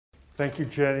Thank you,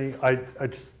 Jenny.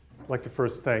 I'd just like to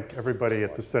first thank everybody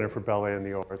at the Center for Ballet and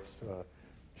the Arts,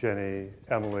 Jenny,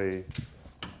 Emily,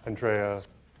 Andrea,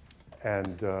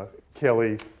 and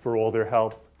Kaylee for all their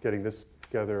help getting this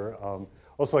together.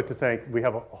 Also like to thank, we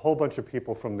have a whole bunch of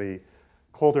people from the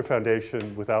Calder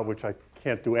Foundation, without which I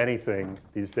can't do anything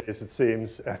these days, it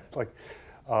seems.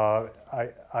 I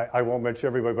won't mention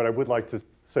everybody, but I would like to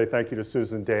say thank you to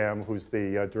Susan Dam, who's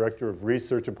the Director of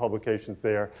Research and Publications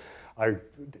there. I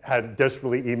had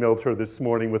desperately emailed her this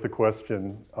morning with a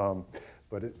question,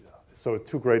 so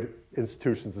two great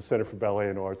institutions, the Center for Ballet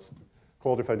and Arts,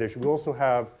 Calder Foundation. We also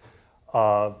have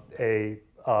a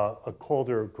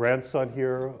Calder grandson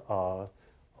here,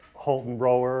 Holton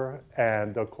Rower,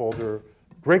 and a Calder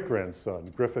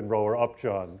great-grandson, Griffin Rower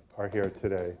Upjohn, are here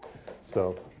today.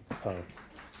 So,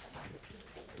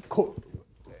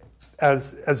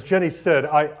 as Jenny said,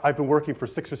 I've been working for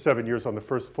 6 or 7 years on the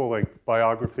first full-length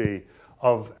biography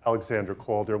of Alexander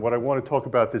Calder. What I want to talk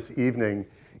about this evening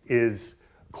is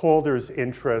Calder's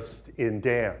interest in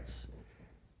dance.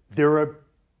 There are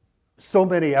so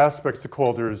many aspects to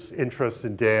Calder's interest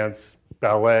in dance,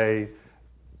 ballet,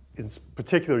 in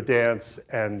particular dance,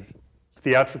 and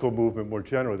theatrical movement more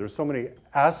generally. There's so many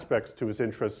aspects to his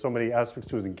interest, so many aspects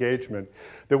to his engagement,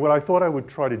 that what I thought I would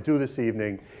try to do this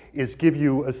evening is give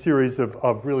you a series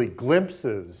of really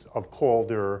glimpses of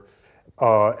Calder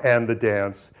and the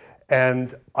dance.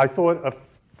 And I thought a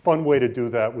fun way to do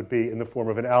that would be in the form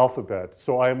of an alphabet.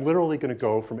 So I am literally going to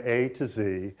go from A to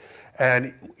Z,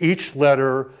 and each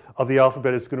letter of the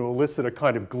alphabet is going to elicit a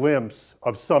kind of glimpse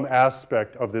of some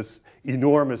aspect of this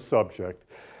enormous subject.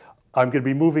 I'm going to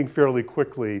be moving fairly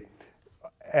quickly,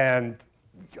 and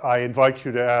I invite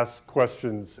you to ask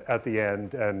questions at the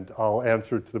end, and I'll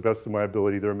answer to the best of my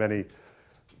ability. There are many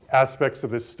aspects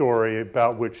of this story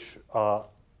about which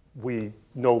we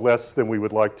know less than we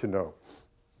would like to know.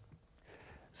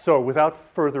 So without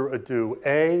further ado,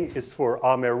 A is for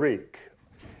Amérique.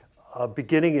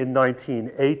 Beginning in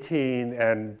 1918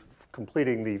 and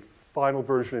completing the final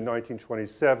version in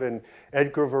 1927,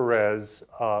 Edgar Varèse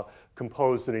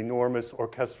composed an enormous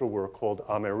orchestral work called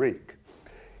Amérique.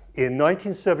 In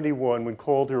 1971, when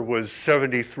Calder was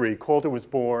 73, Calder was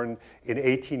born in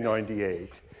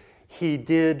 1898. He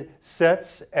did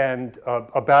sets and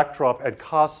a backdrop and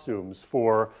costumes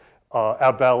for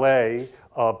a ballet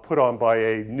put on by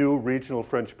a new regional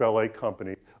French ballet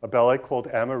company, a ballet called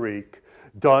Amérique,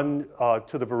 done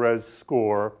to the Varèse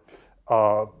score.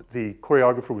 The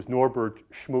choreographer was Norbert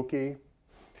Schmucki.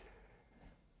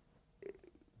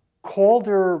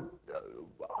 Calder,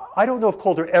 I don't know if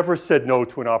Calder ever said no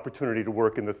to an opportunity to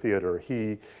work in the theater.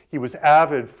 He was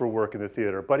avid for work in the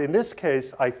theater. But in this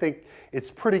case, I think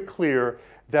it's pretty clear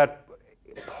that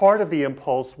part of the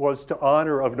impulse was to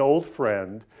honor an old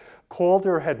friend.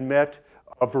 Calder had met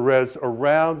Varèse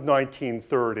around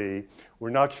 1930.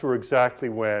 We're not sure exactly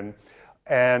when.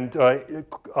 And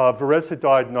Varèse had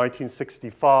died in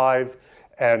 1965.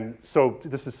 And so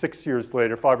this is 6 years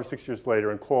later, 5 or 6 years later,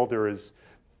 and Calder is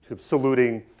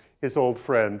saluting his old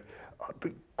friend.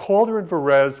 Calder and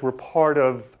Varèse were part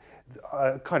of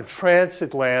a kind of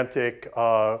transatlantic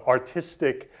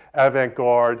artistic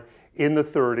avant-garde in the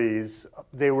 30s.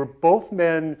 They were both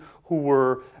men who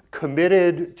were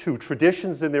committed to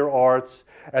traditions in their arts,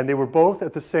 and they were both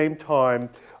at the same time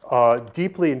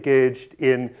deeply engaged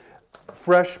in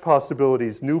fresh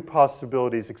possibilities, new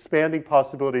possibilities, expanding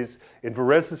possibilities, in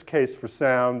Varèse's case for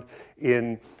sound,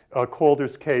 in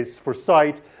Calder's case for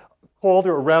sight.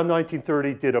 Calder, around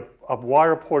 1930, did a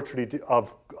wire portrait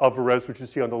of Varèse, which you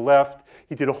see on the left.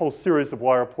 He did a whole series of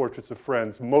wire portraits of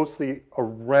friends, mostly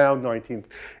around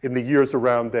in the years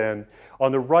around then.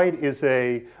 On the right is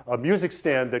a music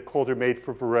stand that Calder made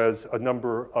for Varèse a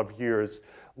number of years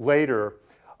later.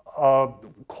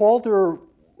 Calder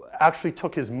actually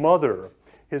took his mother.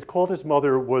 Calder's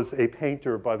mother was a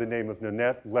painter by the name of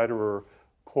Nanette Lederer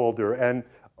Calder, and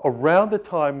around the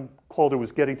time Calder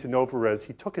was getting to know Varèse,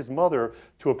 he took his mother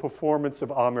to a performance of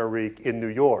Amérique in New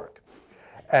York.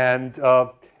 And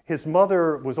his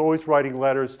mother was always writing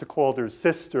letters to Calder's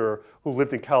sister, who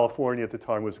lived in California at the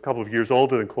time, was a couple of years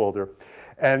older than Calder.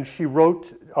 And she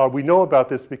wrote, we know about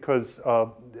this because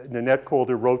Nanette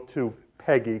Calder wrote to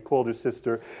Peggy, Calder's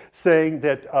sister, saying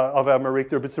that of Amérique,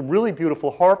 there had been some really beautiful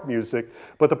harp music,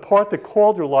 but the part that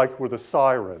Calder liked were the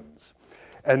sirens.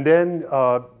 And then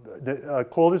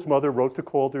Calder's mother wrote to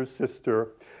Calder's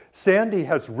sister, Sandy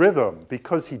has rhythm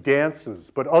because he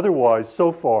dances, but otherwise,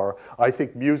 so far, I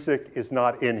think music is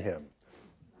not in him.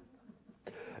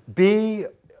 B,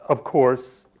 of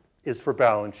course, is for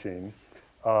Balanchine.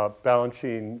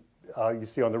 Balanchine, you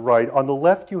see on the right. On the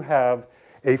left, you have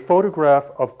a photograph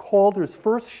of Calder's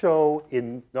first show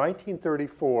in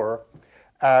 1934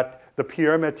 at the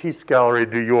Pierre Matisse Gallery in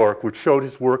New York, which showed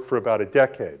his work for about a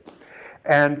decade.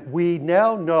 And we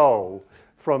now know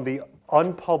from the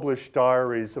unpublished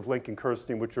diaries of Lincoln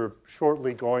Kirstein, which are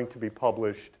shortly going to be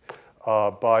published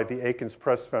by the Akins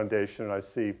Press Foundation, and I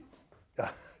see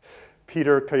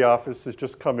Peter Kayafas has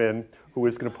just come in, who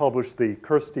is going to publish the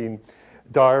Kirstein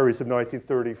diaries of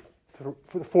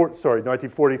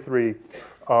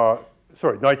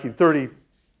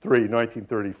 1933,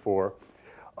 1934.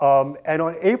 And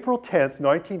on April 10th,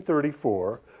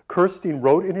 1934, Kirstein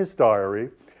wrote in his diary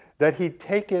that he'd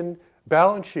taken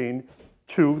Balanchine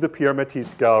to the Pierre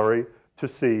Matisse Gallery to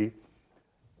see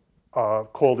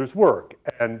Calder's work.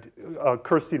 And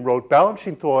Kirstein wrote,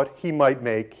 Balanchine thought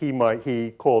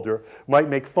Calder, might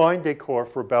make fine decor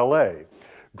for ballet,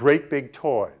 great big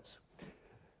toys.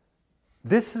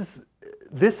 This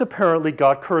apparently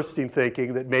got Kirstein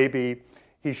thinking that maybe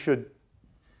he should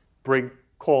bring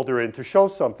Calder in to show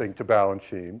something to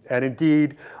Balanchine. And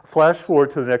indeed, flash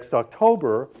forward to the next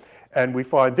October, and we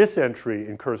find this entry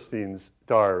in Kirstein's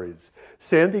diaries.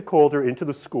 Sandy Calder into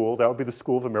the school, that would be the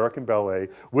School of American Ballet,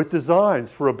 with designs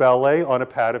for a ballet on a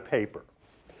pad of paper.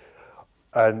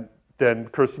 And then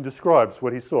Kirstein describes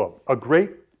what he saw. A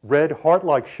great red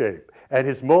heart-like shape and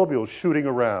his mobile shooting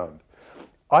around.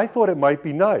 I thought it might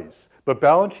be nice, but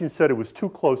Balanchine said it was too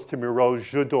close to Miraut's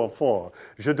Jeu d'Enfant,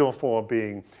 Jeu d'Enfant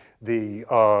being the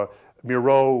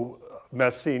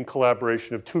Miraut-Massine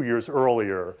collaboration of 2 years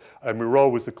earlier.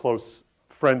 Miraut was a close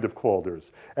friend of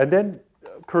Calder's. And then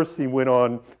Kirstein went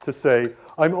on to say,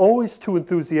 I'm always too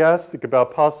enthusiastic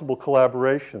about possible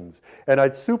collaborations, and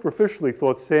I'd superficially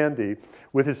thought Sandy,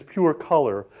 with his pure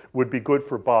color, would be good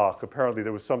for Bach. Apparently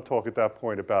there was some talk at that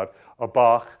point about a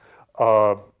Bach,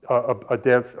 a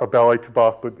ballet to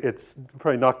Bach, but it's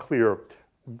probably not clear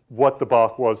what the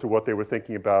Bach was or what they were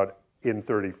thinking about in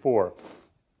 34.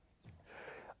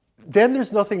 Then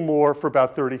there's nothing more for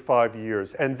about 35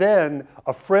 years. And then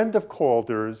a friend of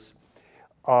Calder's,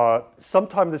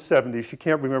 sometime in the 70s, she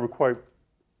can't remember quite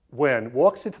when,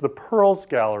 walks into the Perls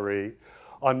Gallery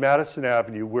on Madison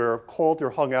Avenue, where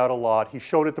Calder hung out a lot. He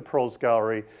showed at the Perls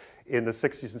Gallery in the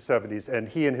 60s and 70s, and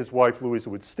he and his wife, Louisa,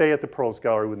 would stay at the Perls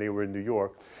Gallery when they were in New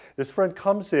York. This friend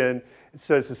comes in and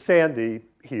says, is Sandy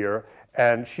here?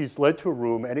 And she's led to a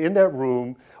room, and in that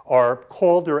room are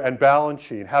Calder and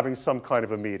Balanchine having some kind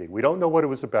of a meeting. We don't know what it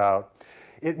was about.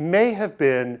 It may have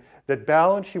been that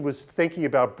Balanchine was thinking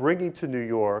about bringing to New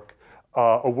York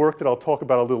a work that I'll talk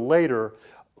about a little later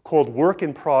called Work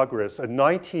in Progress, a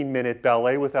 19-minute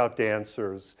ballet without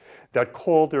dancers that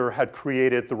Calder had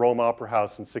created at the Rome Opera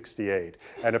House in '68.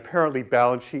 And apparently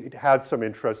Balanchine had some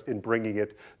interest in bringing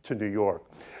it to New York.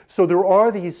 So there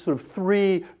are these sort of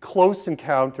three close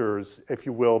encounters, if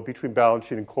you will, between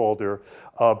Balanchine and Calder,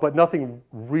 but nothing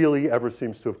really ever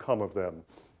seems to have come of them.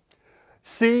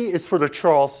 C is for the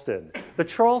Charleston. The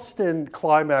Charleston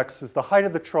climax is, the height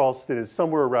of the Charleston is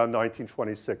somewhere around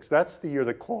 1926. That's the year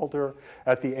that Calder,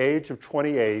 at the age of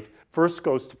 28, first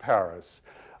goes to Paris.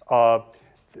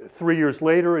 3 years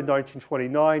later, in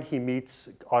 1929, he meets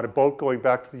on a boat going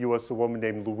back to the US a woman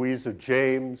named Louisa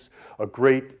James, a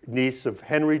great niece of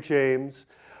Henry James.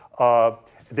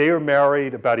 They are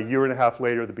married about a year and a half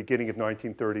later, the beginning of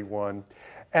 1931.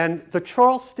 And the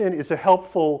Charleston is a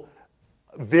helpful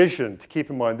vision to keep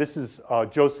in mind. This is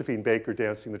Josephine Baker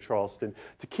dancing the Charleston,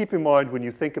 to keep in mind when you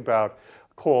think about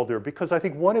Calder, because I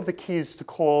think one of the keys to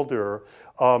Calder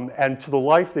and to the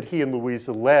life that he and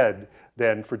Louisa led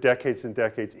then for decades and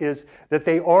decades is that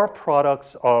they are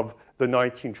products of the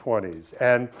 1920s.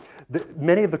 And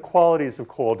many of the qualities of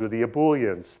Calder, the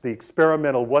ebullience, the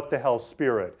experimental what-the-hell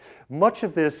spirit, much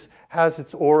of this has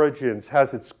its origins,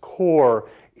 has its core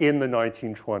in the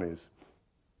 1920s.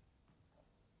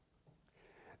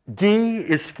 D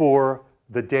is for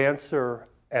the dancer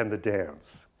and the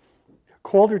dance.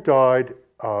 Calder died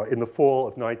in the fall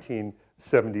of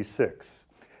 1976.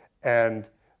 And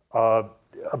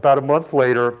about a month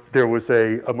later, there was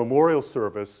a memorial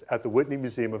service at the Whitney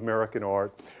Museum of American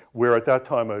Art, where at that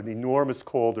time an enormous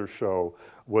Calder show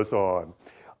was on.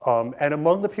 And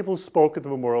among the people who spoke at the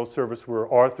memorial service were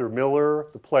Arthur Miller,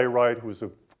 the playwright, who was a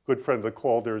good friend of the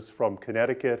Calders from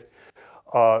Connecticut,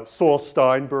 Saul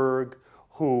Steinberg,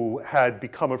 who had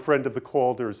become a friend of the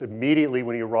Calders immediately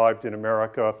when he arrived in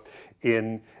America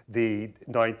in the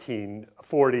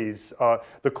 1940s.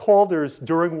 The Calders,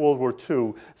 during World War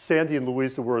II, Sandy and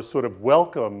Louisa were a sort of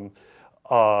welcome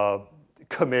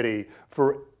committee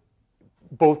for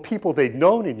both people they'd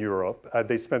known in Europe,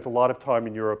 they spent a lot of time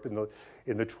in Europe in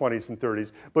the 20s and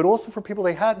 30s, but also for people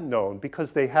they hadn't known,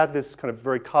 because they had this kind of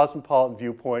very cosmopolitan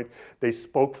viewpoint. They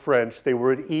spoke French. They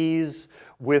were at ease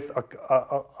with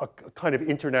a kind of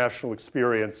international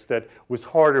experience that was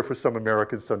harder for some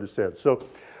Americans to understand. So,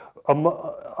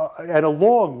 and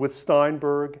along with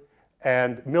Steinberg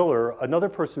and Miller, another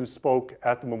person who spoke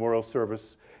at the memorial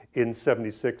service in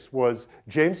 '76 was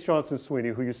James Johnson Sweeney,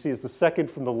 who you see is the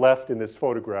second from the left in this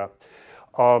photograph.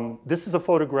 This is a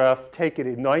photograph taken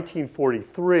in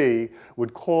 1943 when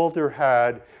Calder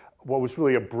had what was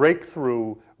really a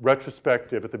breakthrough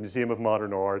retrospective at the Museum of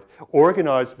Modern Art,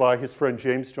 organized by his friend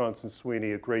James Johnson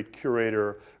Sweeney, a great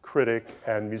curator, critic,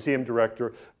 and museum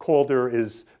director. Calder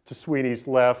is to Sweeney's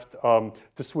left.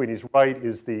 To Sweeney's right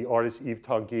is the artist Yves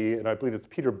Tanguy, and I believe it's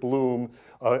Peter Bloom,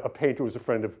 a painter who was a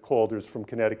friend of Calder's from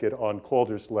Connecticut, on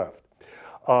Calder's left.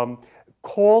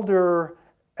 Calder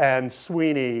and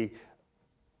Sweeney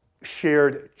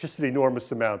shared just an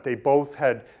enormous amount. They both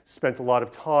had spent a lot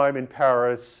of time in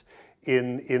Paris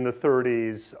in the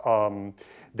 30s.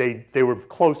 They were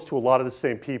close to a lot of the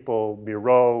same people,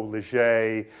 Miro,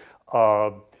 Leger,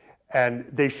 and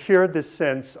they shared this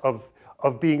sense of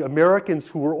being Americans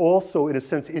who were also, in a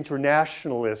sense,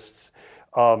 internationalists,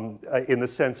 in the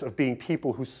sense of being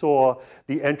people who saw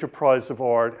the enterprise of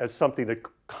art as something that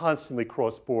constantly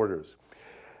crossed borders.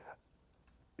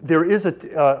 There is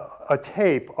a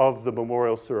tape of the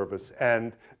memorial service,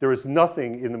 and there is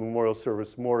nothing in the memorial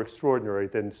service more extraordinary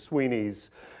than Sweeney's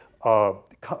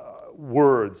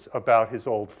words about his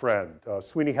old friend.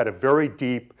 Sweeney had a very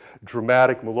deep,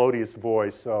 dramatic, melodious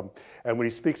voice, and when he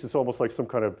speaks, it's almost like some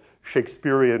kind of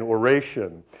Shakespearean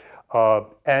oration.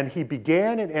 And he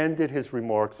began and ended his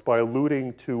remarks by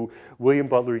alluding to William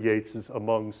Butler Yeats's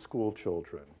Among School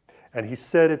Children. And he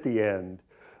said at the end,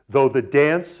 "Though the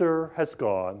dancer has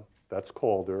gone," that's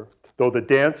Calder, "though the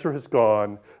dancer has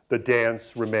gone, the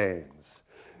dance remains.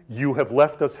 You have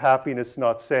left us happiness,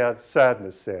 not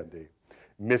sadness, Sandy.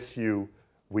 Miss you,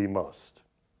 we must."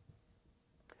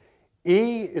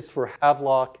 E is for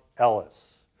Havelock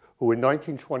Ellis, who in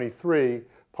 1923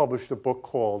 published a book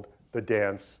called The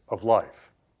Dance of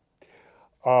Life.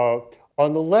 On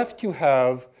the left you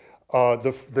have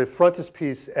the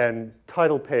frontispiece and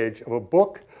title page of a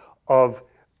book of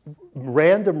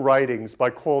random writings by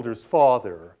Calder's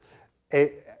father,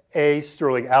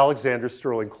 Alexander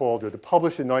Sterling Calder,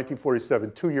 published in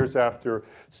 1947, 2 years after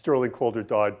Sterling Calder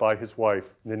died, by his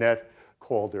wife, Ninette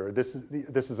Calder.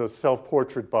 This is a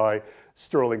self-portrait by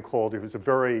Sterling Calder, who's a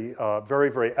very,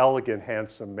 very elegant,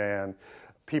 handsome man.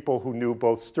 People who knew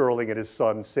both Sterling and his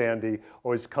son, Sandy,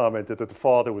 always commented that the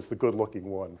father was the good-looking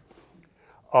one.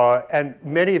 And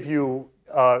many of you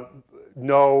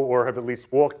know or have at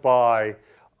least walked by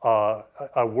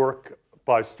a work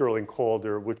by Sterling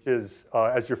Calder, which is,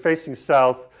 as you're facing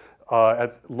south,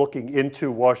 looking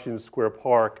into Washington Square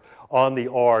Park, on the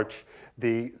arch,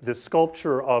 the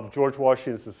sculpture of George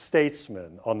Washington as a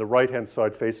statesman on the right-hand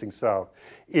side facing south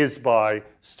is by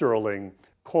Sterling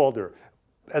Calder.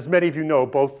 As many of you know,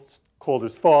 both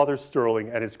Calder's father, Sterling,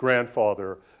 and his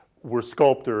grandfather were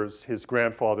sculptors. His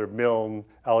grandfather,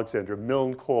 Alexander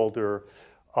Milne Calder,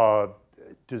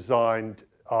 designed,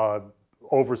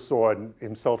 oversaw, and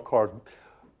himself carved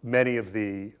many of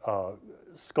the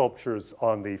sculptures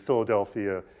on the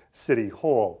Philadelphia City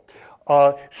Hall.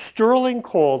 Sterling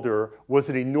Calder was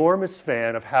an enormous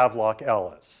fan of Havelock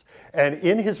Ellis. And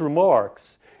in his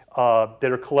remarks that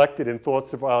are collected in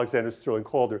Thoughts of Alexander Sterling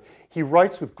Calder, he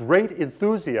writes with great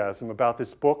enthusiasm about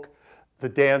this book, The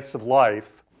Dance of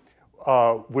Life,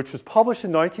 which was published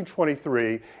in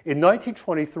 1923. In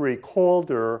 1923,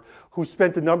 Calder, who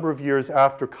spent a number of years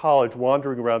after college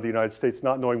wandering around the United States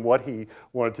not knowing what he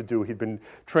wanted to do, he'd been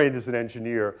trained as an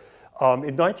engineer.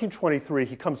 In 1923,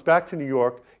 he comes back to New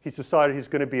York. He's decided he's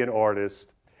going to be an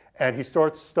artist, and he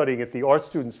starts studying at the Art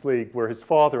Students League, where his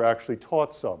father actually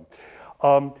taught some.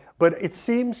 But it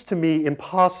seems to me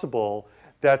impossible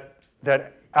that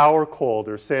our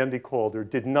Calder, Sandy Calder,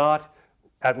 did not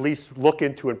at least look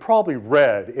into and probably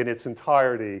read in its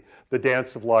entirety The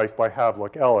Dance of Life by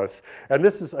Havelock Ellis. And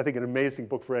this is, I think, an amazing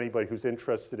book for anybody who's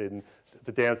interested in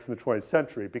the dance in the 20th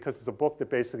century, because it's a book that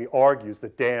basically argues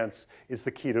that dance is the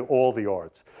key to all the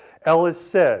arts. Ellis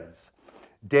says,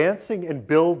 "Dancing and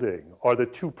building are the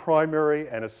two primary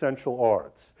and essential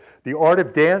arts. The art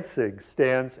of dancing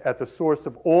stands at the source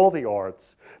of all the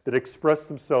arts that express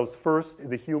themselves first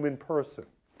in the human person.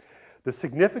 The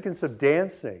significance of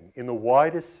dancing in the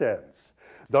widest sense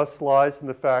thus lies in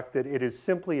the fact that it is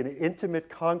simply an intimate,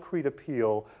 concrete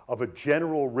appeal of a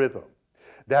general rhythm,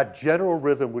 that general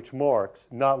rhythm which marks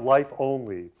not life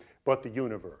only, but the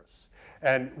universe."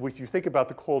 And if you think about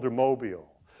the Calder mobile,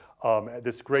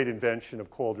 this great invention of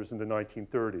Calder's in the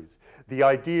 1930s, the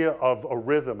idea of a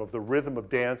rhythm, of the rhythm of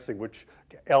dancing, which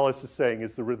Ellis is saying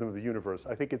is the rhythm of the universe,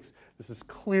 I think this is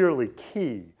clearly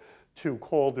key to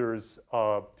Calder's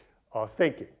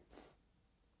thinking.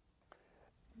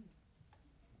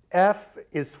 F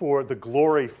is for the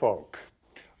glory folk.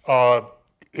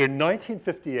 In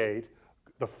 1958,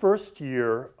 the first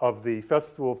year of the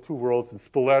Festival of Two Worlds in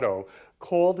Spoleto,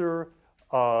 Calder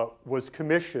was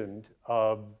commissioned,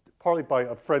 partly by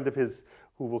a friend of his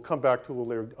who we'll come back to a little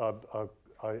later,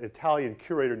 an Italian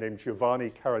curator named Giovanni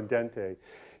Carandente.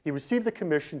 He received the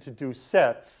commission to do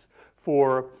sets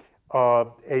for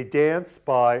a dance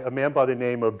by a man by the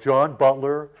name of John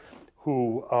Butler,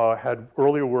 who had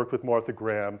earlier worked with Martha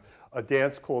Graham, a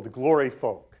dance called the Glory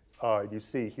Folk. You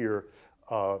see here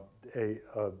a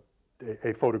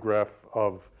photograph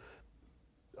of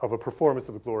a performance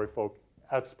of the Glory Folk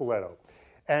at Spoleto.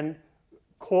 And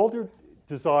Calder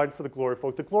designed for the Glory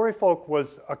Folk. The Glory Folk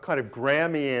was a kind of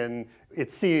Grahamian, it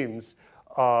seems,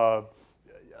 a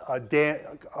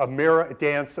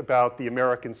dance about the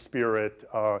American spirit.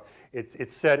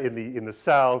 It's set in the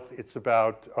South. It's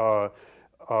about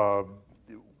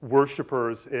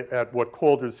worshipers at what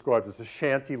Calder described as a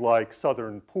shanty-like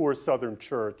poor Southern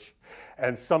church,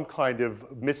 and some kind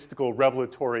of mystical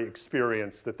revelatory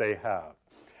experience that they have.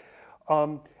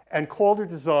 And Calder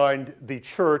designed the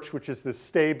church, which is this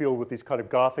stable with these kind of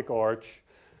Gothic arch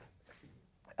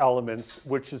elements,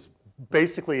 which is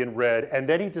basically in red. And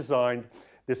then he designed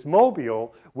this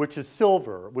mobile, which is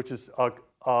silver, which is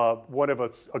one of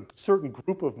a certain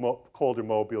group of Calder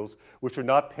mobiles, which are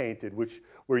not painted,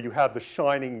 where you have the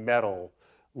shining metal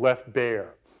left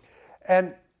bare.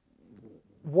 And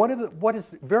what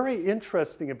is very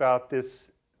interesting about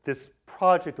this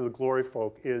project of the Glory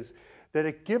Folk is that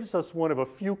it gives us one of a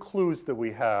few clues that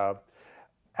we have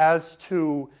as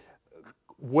to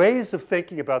ways of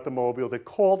thinking about the mobile that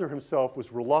Calder himself was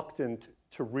reluctant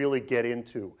to really get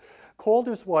into.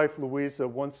 Calder's wife, Louisa,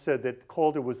 once said that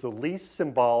Calder was the least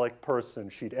symbolic person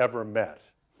she'd ever met.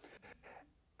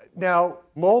 Now,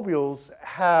 mobiles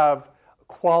have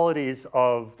qualities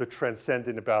of the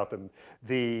transcendent about them,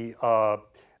 the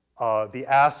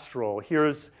astral.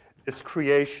 Here's this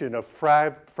creation of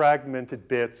fragmented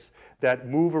bits that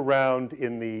move around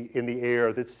in the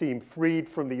air, that seem freed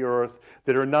from the earth,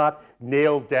 that are not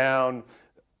nailed down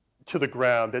to the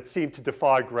ground, that seem to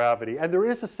defy gravity. And there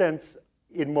is a sense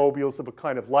in mobiles of a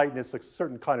kind of lightness, a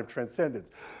certain kind of transcendence.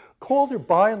 Calder,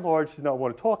 by and large, did not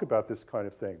want to talk about this kind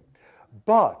of thing.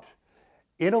 But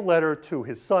in a letter to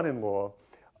his son-in-law,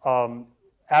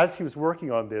 as he was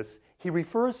working on this, he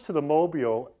refers to the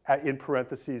mobile, in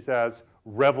parentheses, as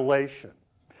revelation.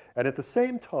 And at the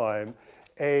same time,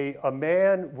 a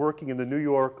man working in the New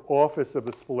York office of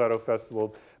the Spoleto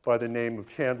Festival by the name of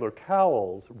Chandler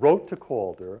Cowles wrote to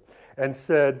Calder and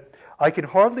said, "I can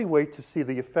hardly wait to see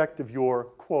the effect of your,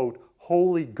 quote,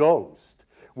 Holy Ghost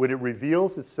when it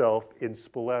reveals itself in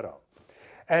Spoleto."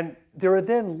 And there are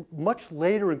then, much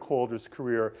later in Calder's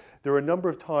career, there are a number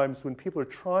of times when people are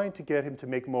trying to get him to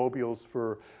make mobiles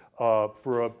for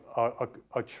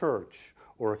a church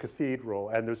or a cathedral,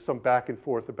 and there's some back and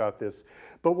forth about this.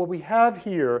 But what we have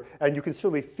here, and you can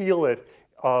certainly feel it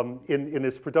in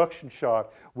this production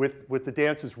shot, with the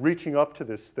dancers reaching up to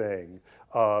this thing,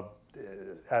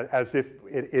 as if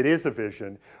it is a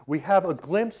vision, we have a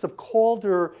glimpse of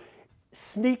Calder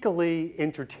sneakily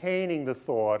entertaining the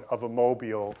thought of a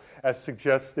mobile as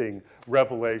suggesting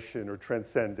revelation or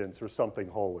transcendence or something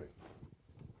holy.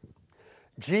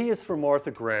 G is for Martha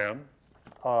Graham,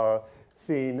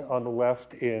 seen on the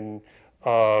left in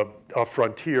a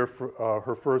Frontier,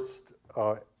 her first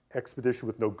expedition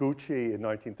with Noguchi in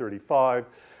 1935.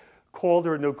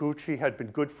 Calder and Noguchi had been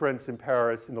good friends in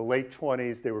Paris in the late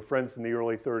 20s. They were friends in the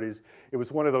early 30s. It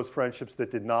was one of those friendships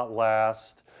that did not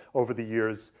last over the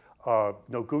years.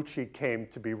 Noguchi came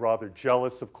to be rather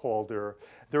jealous of Calder.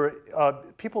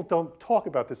 People don't talk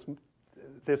about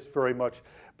this very much,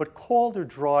 but Calder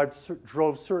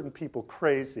drove certain people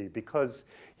crazy because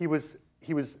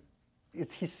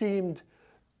he seemed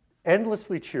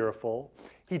endlessly cheerful.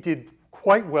 He did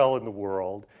quite well in the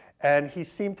world, and he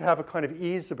seemed to have a kind of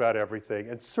ease about everything.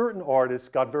 And certain artists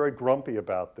got very grumpy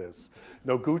about this,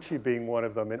 Noguchi being one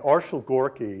of them. And Arshil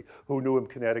Gorky, who knew him in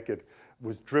Connecticut,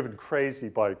 was driven crazy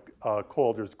by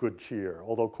Calder's good cheer.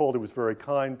 Although Calder was very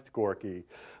kind to Gorky,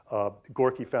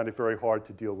 Gorky found it very hard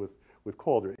to deal with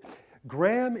Calder.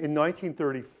 Graham in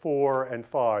 1934 and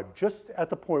 5, just at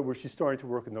the point where she's starting to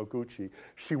work with Noguchi,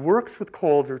 she works with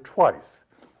Calder twice.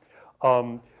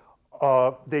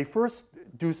 They first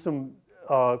do some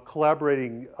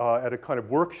collaborating at a kind of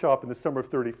workshop in the summer of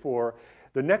 '34.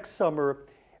 The next summer,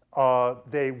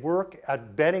 they work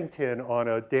at Bennington on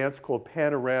a dance called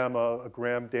Panorama, a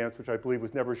Graham dance, which I believe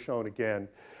was never shown again.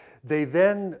 They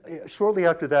then, shortly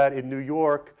after that, in New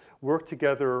York, work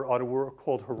together on a work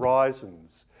called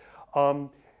Horizons.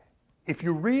 If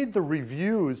you read the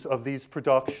reviews of these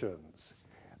productions,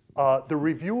 the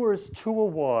reviewers,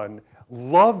 201,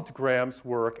 loved Graham's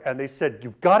work, and they said,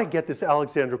 you've got to get this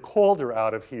Alexander Calder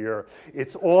out of here.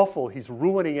 It's awful. He's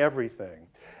ruining everything.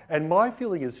 And my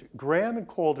feeling is Graham and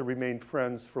Calder remained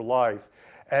friends for life.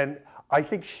 And I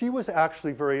think she was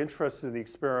actually very interested in the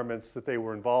experiments that they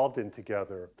were involved in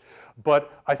together.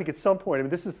 But I think at some point, I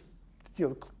mean, this is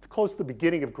close to the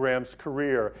beginning of Graham's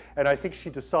career, and I think she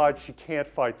decides she can't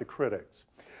fight the critics.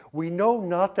 We know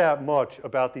not that much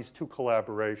about these two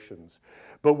collaborations,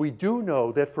 but we do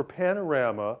know that for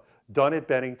Panorama, done at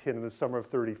Bennington in the summer of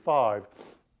 '35,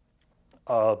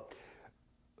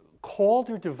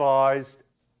 Calder devised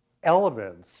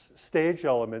elements, stage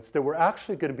elements, that were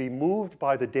actually going to be moved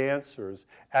by the dancers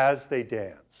as they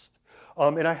danced.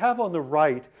 And I have on the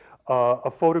right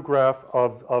a photograph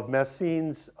of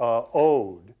Massine's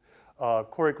Ode,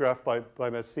 choreographed by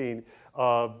Massine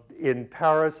in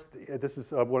Paris. This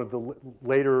is one of the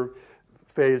later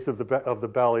phase of the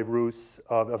Ballet Russe,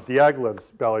 of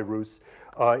Diaghilev's Ballet Russe,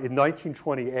 in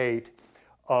 1928,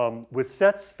 with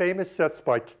sets, famous sets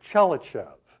by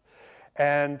Chelychev.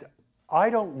 And I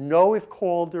don't know if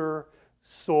Calder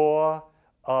saw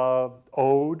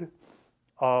Ode.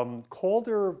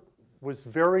 Calder was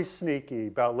very sneaky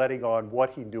about letting on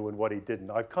what he knew and what he didn't.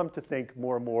 I've come to think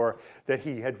more and more that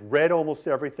he had read almost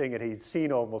everything and he'd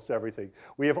seen almost everything.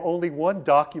 We have only one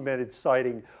documented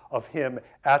sighting of him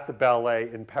at the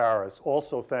ballet in Paris,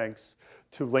 also thanks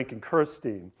to Lincoln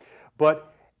Kirstein. But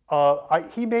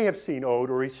he may have seen Ode,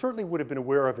 or he certainly would have been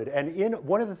aware of it. And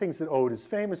one of the things that Ode is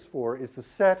famous for is the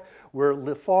set where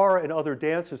Lefar and other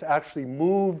dancers actually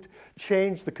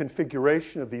changed the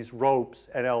configuration of these ropes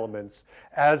and elements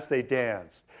as they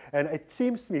danced. And it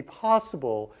seems to me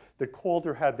possible that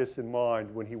Calder had this in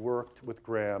mind when he worked with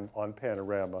Graham on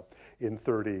Panorama in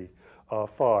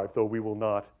 '35, though we will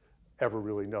not ever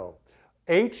really know.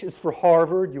 H is for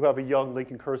Harvard. You have a young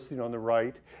Lincoln Kirstein on the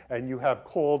right, and you have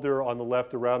Calder on the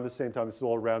left around the same time. This is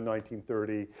all around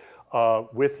 1930,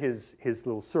 with his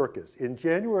little circus. In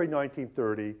January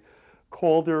 1930,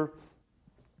 Calder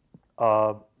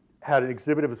had an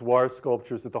exhibit of his wire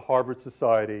sculptures at the Harvard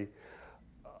Society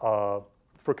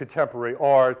for Contemporary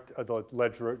Art, the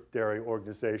legendary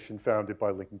organization founded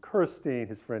by Lincoln Kirstein,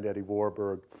 his friend Eddie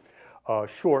Warburg,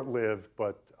 short-lived,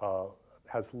 but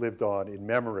has lived on in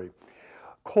memory.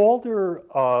 Calder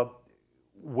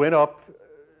went up,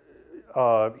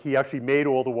 he actually made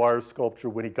all the wire sculpture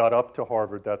when he got up to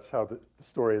Harvard. That's how the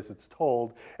story is it's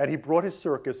told. And he brought his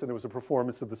circus, and there was a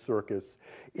performance of the circus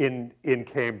in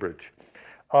Cambridge.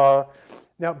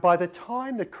 Now, by the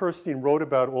time that Kirstein wrote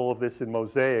about all of this in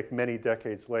Mosaic many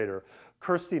decades later,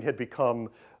 Kirstein had become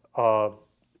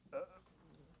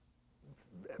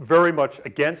very much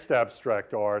against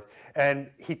abstract art, and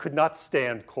he could not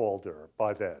stand Calder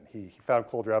by then. He found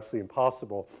Calder absolutely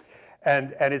impossible.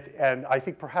 And I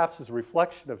think perhaps as a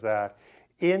reflection of that,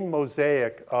 in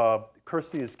Mosaic,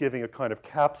 Kirstein is giving a kind of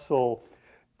capsule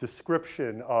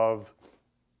description of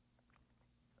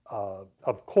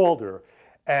Calder.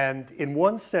 And in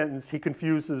one sentence, he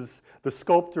confuses the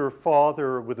sculptor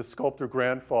father with the sculptor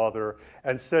grandfather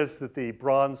and says that the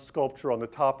bronze sculpture on the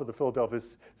top of the Philadelphia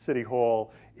City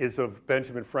Hall is of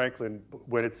Benjamin Franklin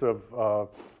when it's of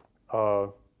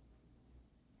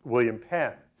William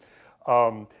Penn.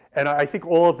 And I think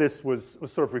all of this was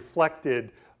sort of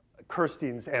reflected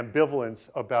Kirstein's ambivalence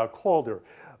about Calder.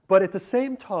 But at the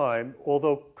same time,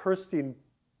 although Kirstein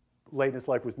late in his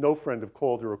life was no friend of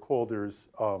Calder or Calder's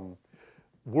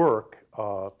work,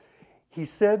 he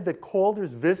said that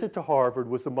Calder's visit to Harvard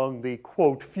was among the,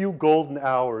 quote, few golden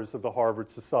hours of the Harvard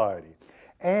Society.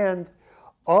 And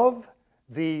of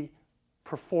the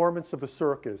performance of the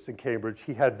circus in Cambridge,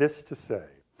 he had this to say.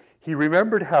 He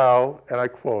remembered how, and I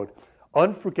quote,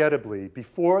 unforgettably,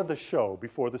 before the show,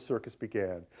 before the circus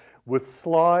began, with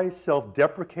sly,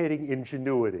 self-deprecating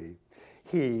ingenuity,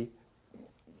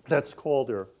 that's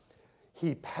Calder,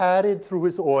 he padded through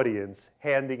his audience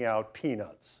handing out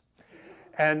peanuts.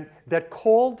 And that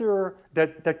Calder,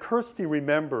 that Kirstein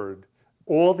remembered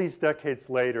all these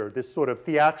decades later, this sort of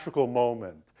theatrical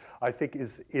moment, I think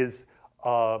is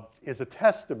a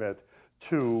testament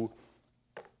to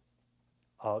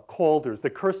Calder's,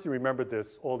 that Kirstein remembered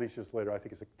this all these years later, I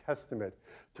think is a testament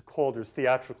to Calder's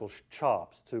theatrical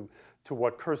chops, to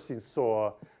what Kirstein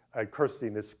saw and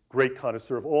Kirstein, this great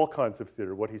connoisseur of all kinds of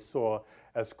theater, what he saw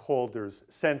as Calder's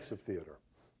sense of theater.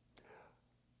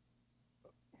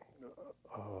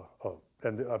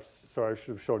 And I'm sorry, I should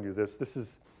have shown you this.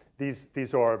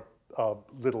 These are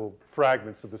little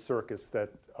fragments of the circus that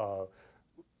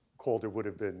Calder would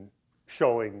have been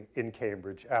showing in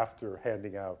Cambridge after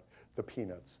handing out the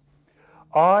peanuts.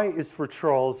 I is for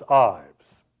Charles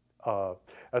Ives.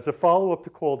 As a follow-up to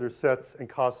Calder's sets and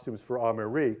costumes for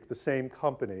Amérique, the same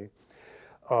company,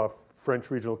 French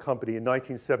regional company, in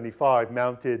 1975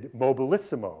 mounted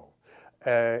Mobilissimo.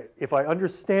 If I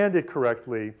understand it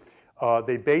correctly,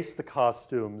 they based the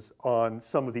costumes on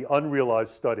some of the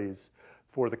unrealized studies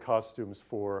for the costumes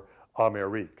for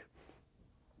Amérique.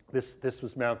 This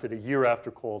was mounted a year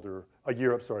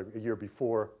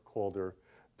before Calder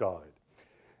died.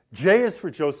 J is for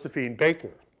Josephine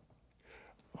Baker.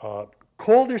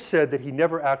 Calder said that he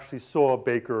never actually saw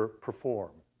Baker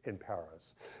perform in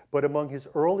Paris, but among his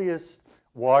earliest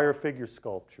wire figure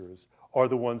sculptures are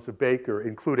the ones of Baker,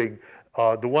 including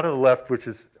the one on the left, which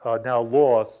is now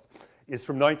lost, is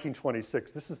from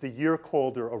 1926. This is the year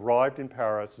Calder arrived in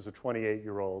Paris as a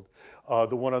 28-year-old.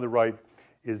 The one on the right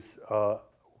is,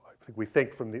 we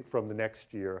think, from the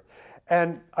next year.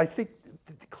 And I think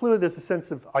clearly there's a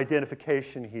sense of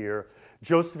identification here.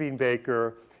 Josephine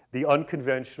Baker, the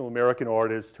unconventional American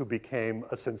artist who became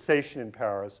a sensation in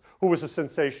Paris, who was a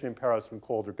sensation in Paris when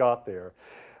Calder got there,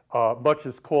 much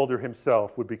as Calder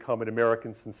himself would become an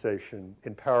American sensation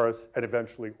in Paris and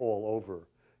eventually all over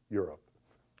Europe.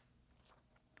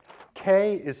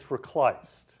 K is for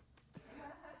Kleist.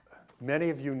 Many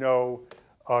of you know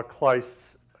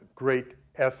Kleist's great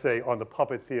essay on the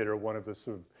puppet theater, one of the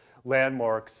sort of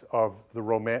landmarks of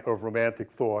romantic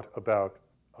thought about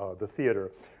the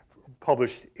theater,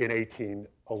 published in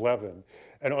 1811.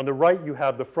 And on the right, you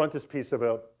have the frontispiece of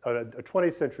a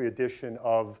 20th century edition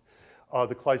of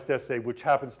the Kleist essay, which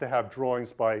happens to have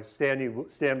drawings by Stanley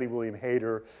William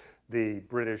Hayter, the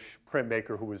British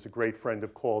printmaker who was a great friend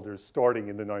of Calder's starting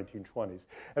in the 1920s.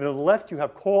 And on the left, you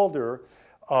have Calder,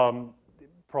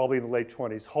 probably in the late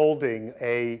 20s, holding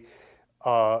a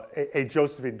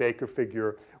Josephine Baker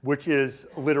figure, which is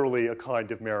literally a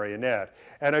kind of marionette.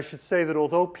 And I should say that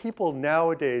although people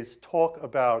nowadays talk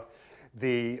about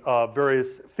the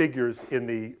various figures in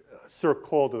the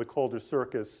Calder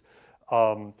circus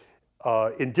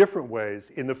in different ways,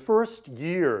 in the first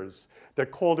years that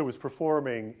Calder was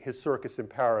performing his circus in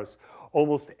Paris,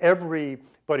 almost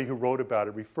everybody who wrote about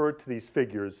it referred to these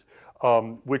figures,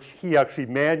 which he actually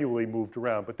manually moved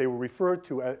around, but they were referred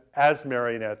to as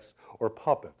marionettes or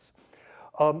puppets.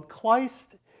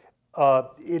 Kleist,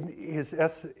 in his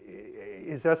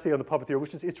essay on the puppet theater,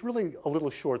 it's really a little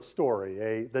short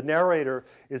story. The narrator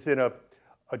is in a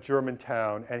German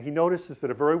town, and he notices that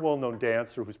a very well-known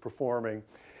dancer who's performing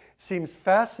seems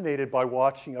fascinated by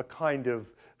watching a kind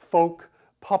of folk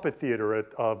puppet theater at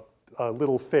a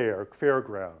little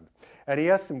fairground. And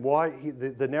he asks him why,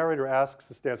 the narrator asks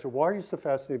this dancer, why are you so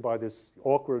fascinated by this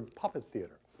awkward puppet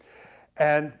theater?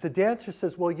 And the dancer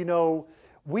says, well, you know,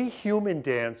 we human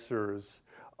dancers,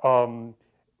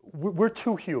 we're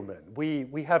too human.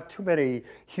 We have too many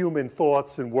human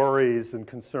thoughts and worries and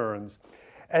concerns.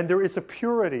 And there is a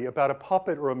purity about a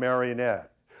puppet or a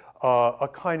marionette, a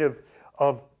kind of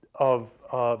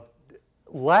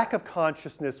lack of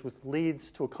consciousness which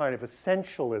leads to a kind of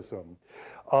essentialism.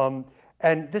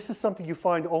 And this is something you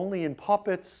find only in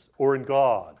puppets or in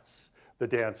gods, the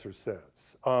dancer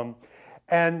says.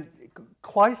 And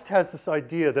Kleist has this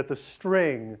idea that the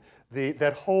string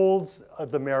that holds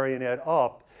the marionette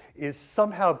up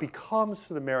somehow becomes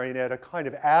for the marionette a kind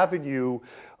of avenue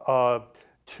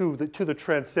to the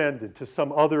transcendent, to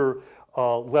some other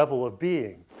level of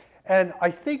being. And I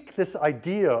think this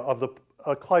idea of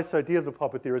Kleist's idea of the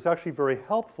puppet theater is actually very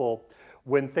helpful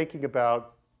when thinking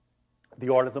about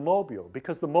the art of the mobile,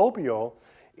 because the mobile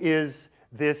is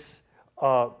this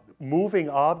moving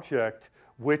object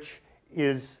which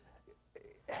is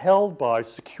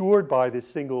secured by this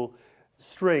single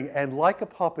string, and like a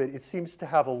puppet, it seems to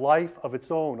have a life of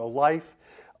its own, a life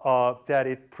that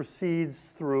it proceeds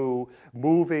through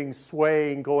moving,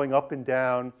 swaying, going up and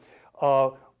down,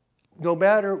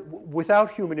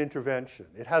 without human intervention.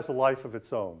 It has a life of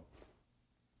its own.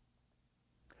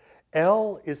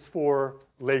 L is for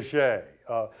Léger.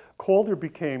 Calder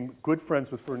became good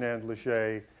friends with Fernand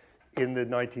Léger in the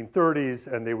 1930s,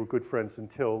 and they were good friends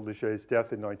until Léger's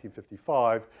death in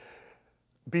 1955.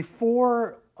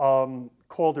 Before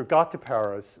Calder got to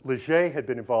Paris, Léger had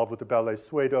been involved with the Ballet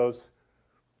Suédoise,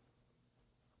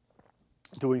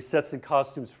 doing sets and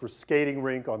costumes for skating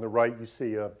rink. On the right, you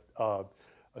see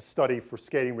a study for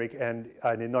skating rink, and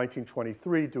in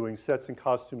 1923 doing sets and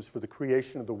costumes for the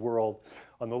creation of the world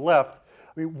on the left.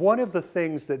 I mean, one of the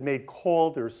things that made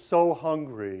Calder so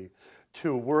hungry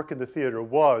to work in the theater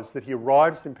was that he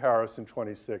arrives in Paris in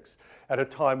 26 at a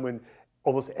time when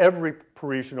almost every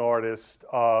Parisian artist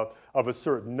of a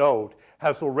certain note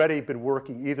has already been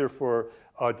working either for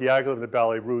Diaghilev and the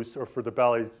Ballet Russe or for the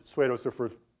Ballet Suédois or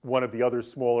for one of the other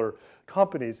smaller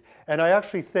companies. And I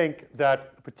actually think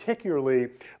that particularly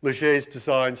Léger's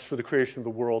designs for the creation of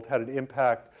the world had an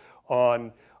impact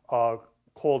on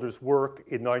Calder's work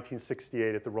in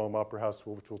 1968 at the Rome Opera House,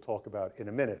 which we'll talk about in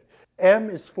a minute. M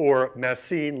is for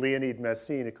Massine, Leonide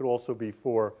Massine. It could also be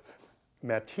for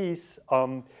Matisse.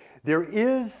 There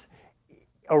is,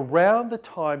 around the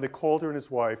time that Calder and his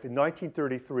wife, in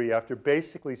 1933, after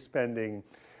basically spending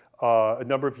a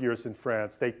number of years in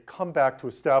France, they come back to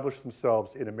establish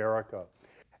themselves in America.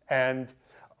 And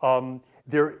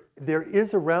there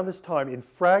is around this time, in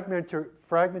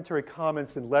fragmentary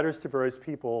comments and letters to various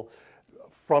people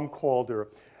from Calder,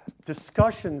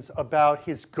 discussions about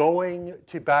his going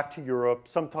back to Europe.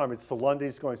 Sometimes it's to London,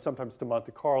 he's going sometimes to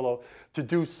Monte Carlo, to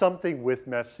do something with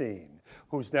Massine,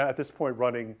 who's now at this point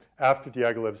running, after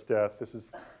Diaghilev's death, this is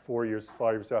 4 years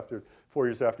after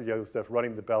Diaghilev's death,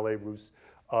 running the Ballet Russe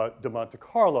de Monte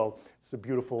Carlo. It's a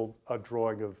beautiful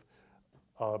drawing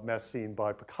of Massine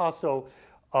by Picasso.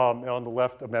 And on the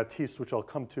left, a Matisse, which I'll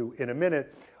come to in a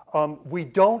minute. We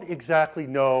don't exactly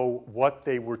know what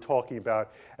they were talking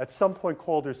about. At some point,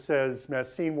 Calder says,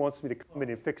 Massine wants me to come in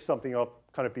and fix something up,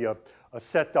 kind of be a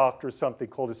set doctor or something.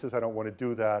 Calder says, I don't want to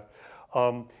do that.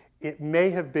 It may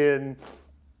have been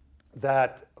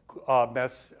that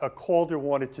Calder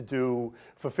wanted to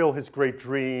fulfill his great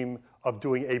dream of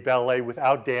doing a ballet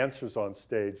without dancers on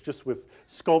stage, just with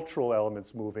sculptural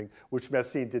elements moving, which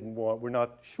Massine didn't want. We're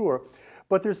not sure.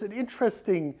 But there's an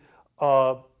interesting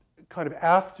kind of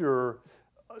after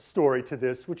story to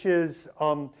this, which is,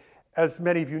 as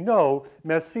many of you know,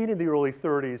 Massine in the early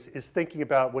 30s is thinking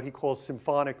about what he calls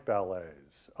symphonic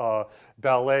ballets,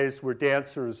 ballets where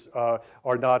dancers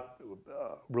are not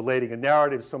relating a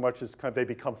narrative so much as kind of they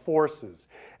become forces.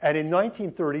 And in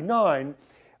 1939,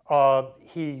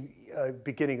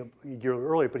 beginning a year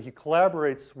earlier, but he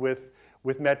collaborates with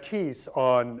Matisse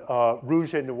on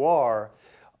Rouge et Noir,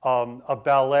 a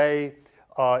ballet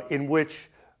in which,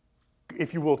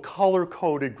 if you will,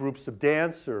 color-coded groups of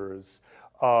dancers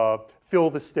fill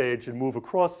the stage and move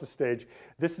across the stage.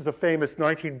 This is a famous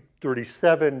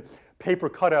 1937 paper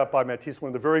cutout by Matisse, one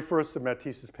of the very first of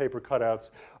Matisse's paper cutouts,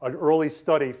 an early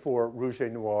study for Rouge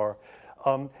et Noir.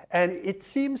 And it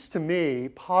seems to me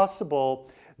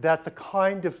possible that the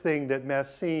kind of thing that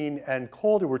Massine and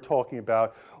Calder were talking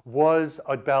about was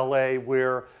a ballet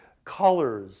where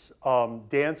colors,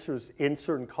 dancers in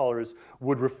certain colors,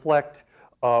 would reflect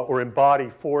or embody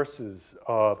forces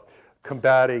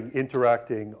combating,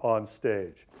 interacting on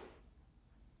stage.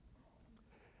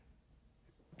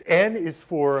 N is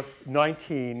for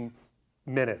 19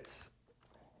 minutes.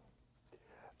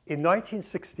 In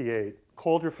 1968,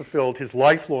 Calder fulfilled his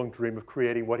lifelong dream of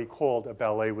creating what he called a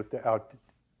ballet without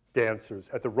dancers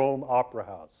at the Rome Opera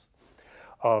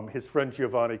House. His friend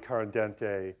Giovanni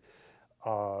Carandente,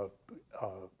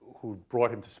 who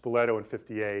brought him to Spoleto in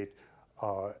 '58,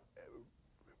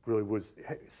 really was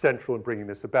central in bringing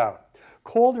this about.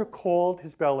 Calder called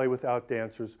his ballet without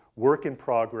dancers work in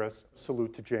progress,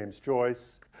 salute to James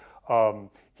Joyce.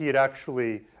 He had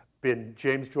actually been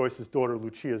James Joyce's daughter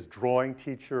Lucia's drawing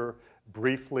teacher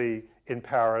briefly in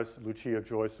Paris. Lucia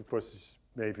Joyce, of course, as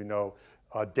many of you know,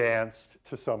 danced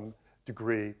to some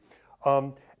degree.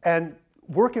 And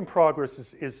work in progress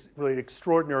is really an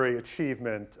extraordinary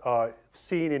achievement,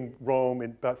 seen in Rome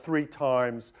about 3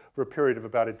 times for a period of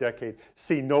about a decade,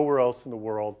 seen nowhere else in the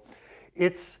world.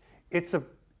 It's an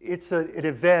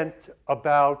event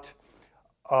about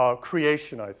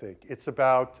creation, I think. It's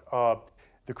about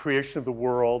the creation of the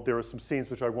world. There are some scenes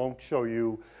which I won't show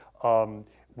you,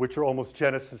 which are almost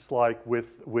Genesis-like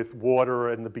with water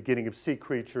and the beginning of sea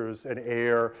creatures and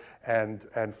air and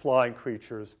flying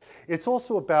creatures. It's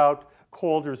also about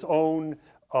Calder's own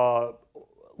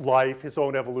life, his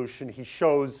own evolution. He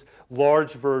shows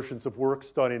large versions of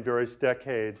works done in various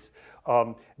decades.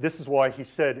 This is why he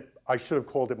said, I should have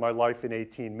called it My Life in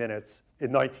 19 minutes.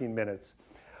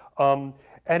 And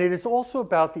it is also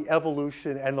about the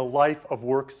evolution and the life of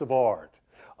works of art.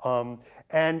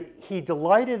 And he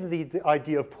delighted in the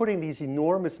idea of putting these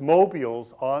enormous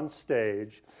mobiles on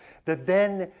stage that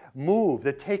then move,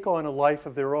 that take on a life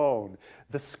of their own.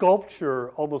 The sculpture,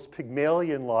 almost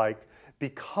Pygmalion-like,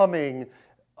 becoming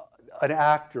an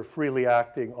actor freely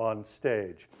acting on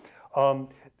stage.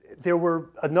 there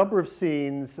were a number of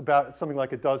scenes, about something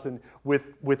like a dozen,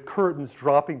 with curtains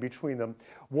dropping between them.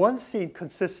 One scene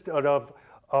consisted of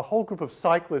a whole group of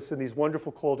cyclists in these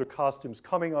wonderful Calder costumes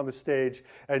coming on the stage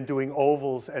and doing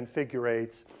ovals and figure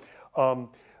eights.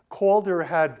 Calder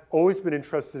had always been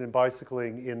interested in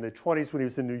bicycling. In the 20s, when he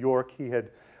was in New York, he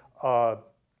had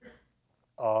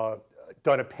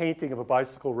done a painting of a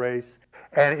bicycle race.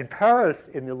 And in Paris,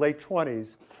 in the late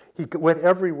 20s, he went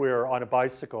everywhere on a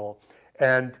bicycle.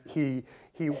 And he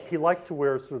liked to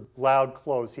wear sort of loud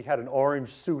clothes. He had an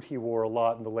orange suit he wore a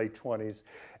lot in the late 20s.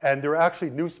 And there are actually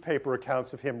newspaper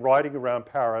accounts of him riding around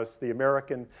Paris, the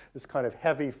American, this kind of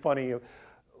heavy,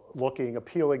 funny-looking,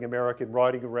 appealing American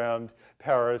riding around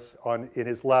Paris in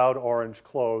his loud orange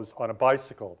clothes on a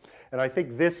bicycle. And I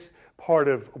think this part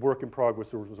of Work in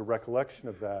Progress was a recollection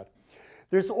of that.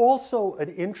 There's also an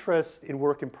interest in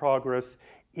work in progress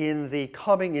in the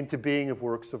coming into being of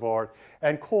works of art.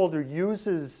 And Calder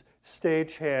uses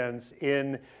stagehands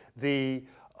in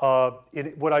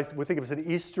what I would think of as an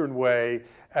Eastern way,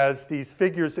 as these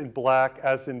figures in black,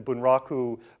 as in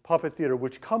Bunraku puppet theater,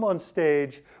 which come on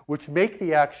stage, which make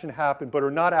the action happen, but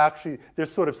are not actually, they're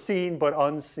sort of seen but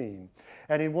unseen.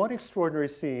 And in one extraordinary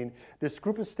scene, this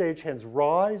group of stagehands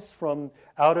rise from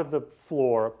out of the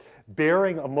floor,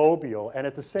 bearing a mobile, and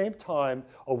at the same time,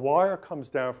 a wire comes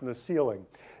down from the ceiling.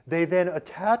 They then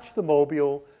attach the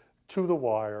mobile to the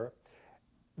wire.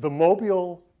 The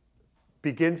mobile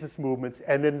begins its movements,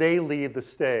 and then they leave the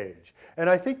stage. And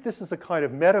I think this is a kind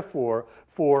of metaphor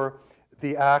for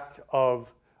the act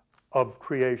of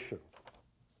creation.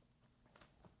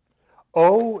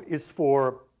 O is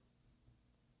for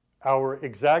our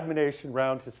examination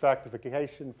round his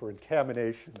factification, for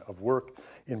incamination of work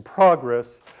in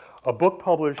progress, a book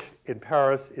published in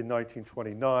Paris in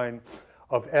 1929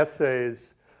 of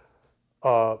essays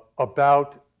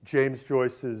about James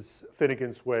Joyce's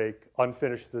Finnegan's Wake,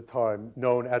 unfinished at the time,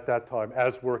 known at that time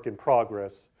as Work in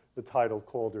Progress. The title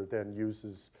Calder then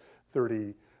uses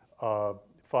 35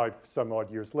 some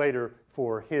odd years later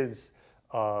for his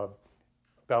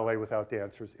Ballet Without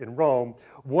Dancers in Rome.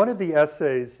 One of the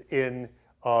essays in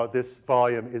this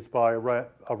volume is by a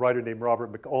writer named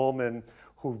Robert McAlmon,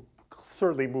 who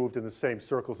certainly moved in the same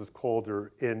circles as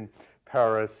Calder in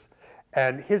Paris.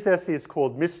 And his essay is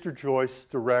called Mr. Joyce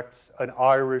Directs an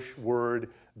Irish Word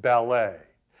Ballet.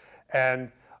 And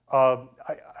I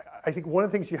think one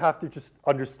of the things you have to just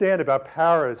understand about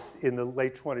Paris in the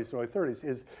late 20s and early 30s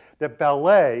is that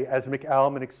ballet, as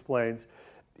McAlmon explains,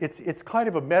 it's kind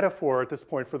of a metaphor at this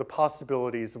point for the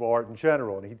possibilities of art in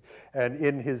general. And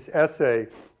in his essay,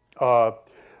 McAlmon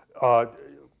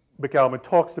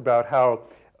talks about how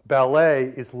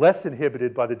ballet is less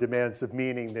inhibited by the demands of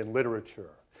meaning than literature,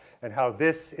 and how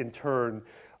this, in turn,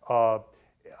 kind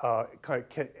of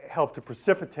can help to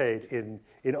precipitate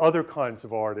in other kinds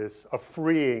of artists a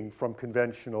freeing from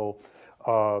conventional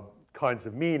kinds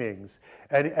of meanings.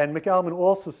 And McAlmon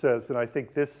also says, and I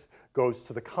think this goes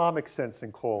to the comic sense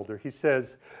in Calder, he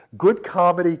says, good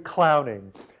comedy,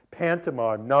 clowning,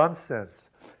 pantomime, nonsense,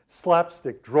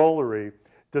 slapstick, drollery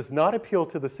does not appeal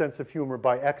to the sense of humor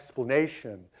by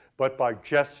explanation, but by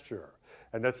gesture.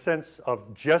 And that sense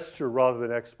of gesture rather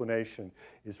than explanation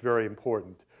is very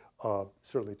important,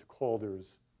 certainly to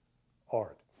Calder's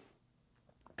art.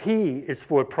 P is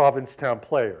for Provincetown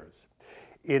Players.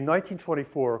 In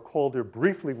 1924, Calder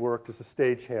briefly worked as a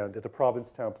stagehand at the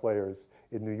Provincetown Players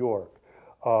in New York,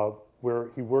 where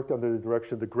he worked under the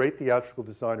direction of the great theatrical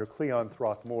designer Cleon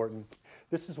Throckmorton.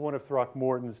 This is one of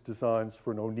Throckmorton's designs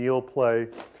for an O'Neill play.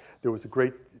 There was a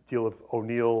great deal of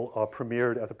O'Neill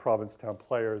premiered at the Provincetown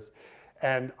Players.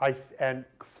 And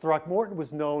Throckmorton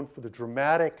was known for the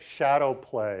dramatic shadow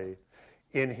play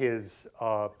in his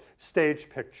stage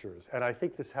pictures. And I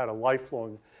think this had a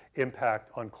lifelong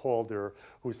impact on Calder,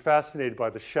 who was fascinated by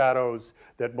the shadows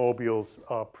that mobiles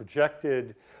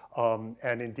projected.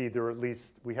 And indeed,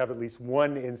 we have at least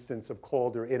one instance of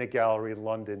Calder in a gallery in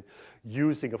London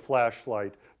using a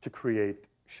flashlight to create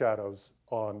shadows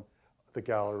on the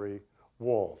gallery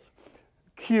walls.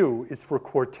 Q is for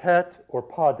quartet or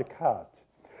pas de quatre.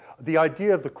 The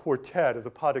idea of the quartet, of the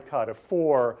pas de quatre, of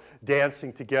four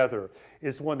dancing together,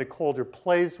 is one that Calder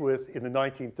plays with in the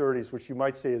 1930s, which you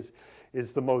might say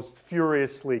is the most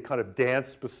furiously kind of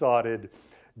dance-besotted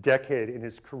decade in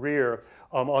his career.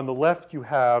 On the left, you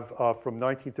have, from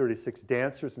 1936,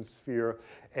 Dancers in Sphere,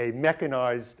 a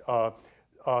mechanized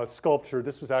sculpture.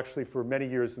 This was actually for many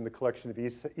years in the collection of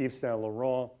Yves Saint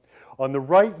Laurent. On the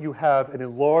right, you have an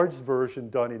enlarged version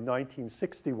done in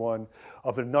 1961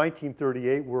 of a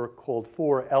 1938 work called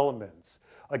Four Elements.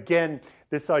 Again,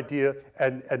 this idea,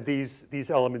 and these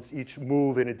elements each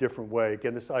move in a different way.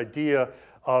 Again, this idea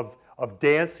of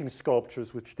dancing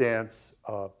sculptures which dance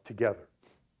together.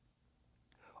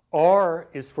 R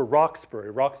is for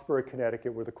Roxbury,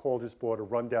 Connecticut, where the Calders bought a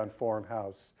rundown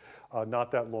farmhouse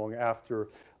not that long after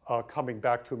coming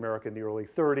back to America in the early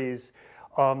 30s.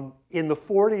 In the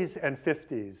 40s and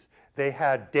 50s, they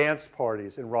had dance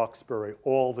parties in Roxbury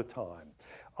all the time.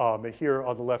 And here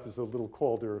on the left is a little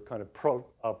Calder kind of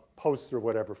poster or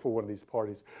whatever for one of these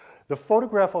parties. The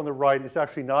photograph on the right is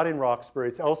actually not in Roxbury.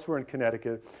 It's elsewhere in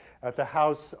Connecticut at the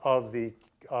house of the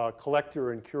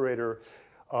collector and curator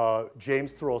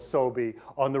James Thurl Sobey.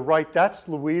 On the right, that's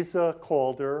Louisa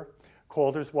Calder,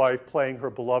 Calder's wife, playing her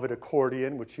beloved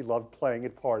accordion, which she loved playing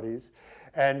at parties.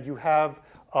 And you have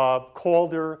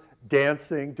Calder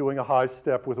dancing, doing a high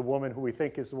step with a woman who we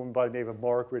think is a woman by the name of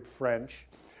Margaret French.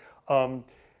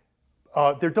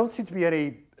 There don't seem to be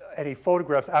any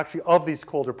photographs actually of these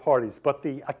Calder parties, but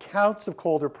the accounts of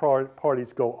Calder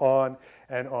parties go on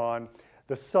and on.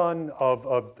 The son of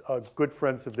good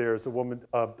friends of theirs,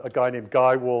 a guy named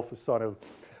Guy Wolfe, the son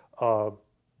of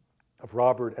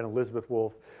Robert and Elizabeth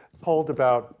Wolfe, told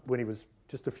about when he was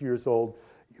just a few years old,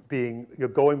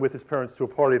 going with his parents to a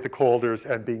party at the Calders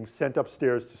and being sent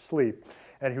upstairs to sleep.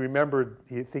 And he remembered,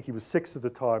 I think he was 6 at the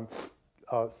time.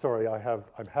 Sorry,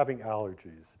 I'm having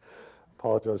allergies.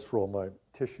 Apologize for all my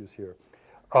tissues here.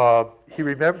 He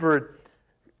remembered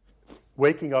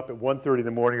waking up at 1:30 in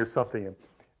the morning or something and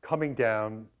coming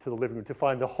down to the living room to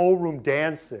find the whole room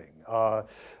dancing,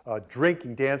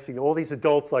 drinking, dancing, all these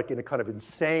adults like in a kind of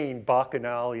insane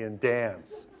bacchanalian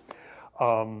dance.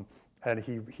 And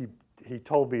he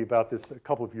told me about this a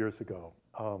couple of years ago.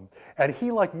 And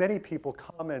he, like many people,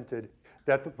 commented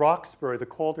that the Roxbury, the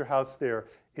Calder house there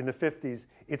in the 50s,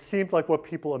 it seemed like what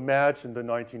people imagined the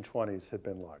 1920s had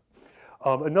been like.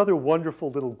 Another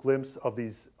wonderful little glimpse of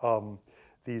these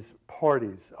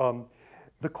parties.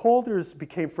 The Calders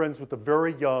became friends with the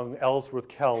very young Ellsworth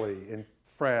Kelly in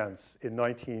France in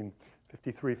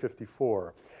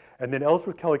 1953-54. And then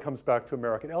Ellsworth Kelly comes back to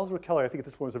America. And Ellsworth Kelly, I think at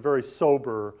this point, was a very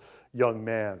sober young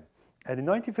man. And in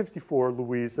 1954,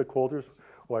 Louisa, Calder's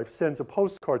wife, sends a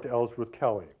postcard to Ellsworth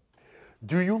Kelly.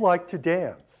 Do you like to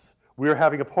dance? We are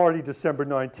having a party December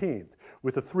 19th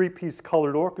with a 3-piece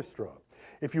colored orchestra.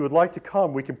 If you would like to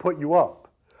come, we can put you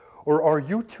up. Or are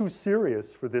you too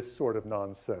serious for this sort of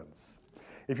nonsense?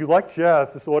 If you like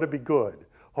jazz, this ought to be good.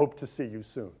 Hope to see you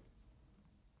soon.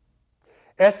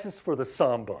 S is for the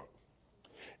samba.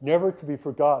 Never to be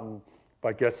forgotten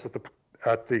by guests at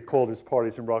the Calders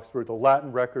parties in Roxbury, the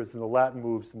Latin records and the Latin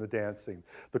moves and the dancing,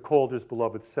 the Calders'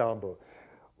 beloved samba,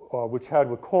 which had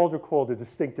what Calder called a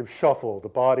distinctive shuffle, the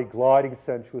body gliding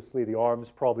sensuously, the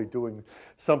arms probably doing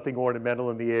something ornamental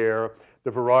in the air,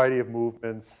 the variety of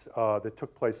movements that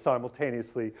took place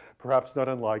simultaneously, perhaps not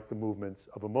unlike the movements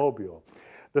of a mobile.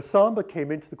 The samba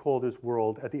came into the Calders'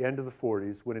 world at the end of the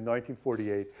 40s, when in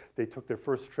 1948 they took their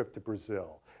first trip to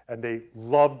Brazil. And they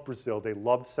loved Brazil, they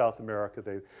loved South America,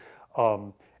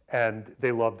 and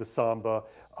they loved the samba.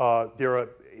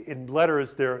 In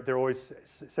letters, they're always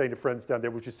saying to friends down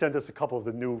there, would you send us a couple of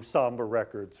the new samba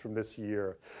records from this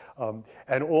year?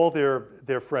 And all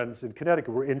their friends in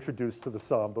Connecticut were introduced to the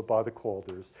samba by the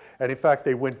Calders. And in fact,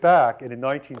 they went back, and in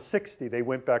 1960, they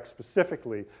went back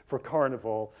specifically for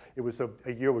Carnival. It was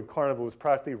a year when Carnival was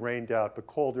practically rained out, but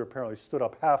Calder apparently stood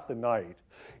up half the night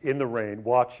in the rain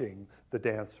watching the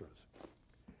dancers.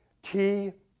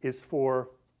 T is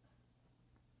for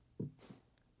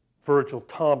Virgil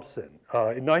Thompson.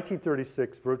 In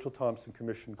 1936, Virgil Thompson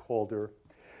commissioned Calder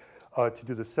to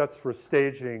do the sets for a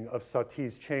staging of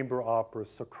Satie's chamber opera,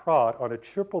 Socrate, on a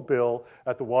triple bill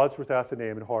at the Wadsworth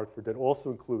Athenaeum in Hartford that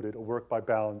also included a work by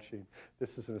Balanchine.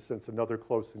 This is, in a sense, another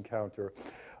close encounter.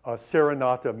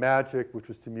 Serenata Magic, which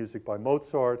was to music by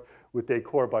Mozart, with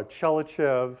decor by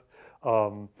Chelichev,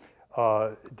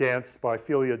 dance by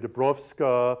Filia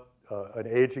Dubrovska, an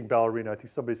aging ballerina. I think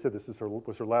somebody said this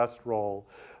was her last role.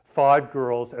 5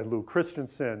 girls and Lou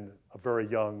Christensen, a very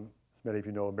young, as many of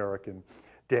you know, American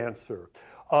dancer.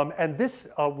 And this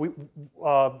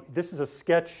is a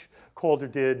sketch Calder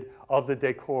did of the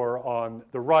decor on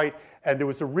the right, and there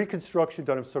was a reconstruction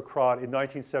done of Socrate in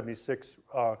 1976,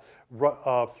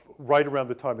 right around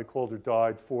the time that Calder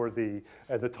died,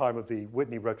 at the time of the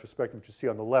Whitney retrospective, which you see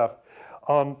on the left.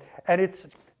 And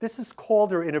this is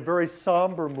Calder in a very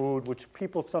somber mood, which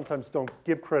people sometimes don't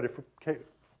give credit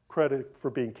for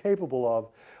being capable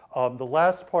of. The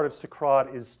last part of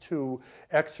Socrate is 2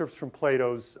 excerpts from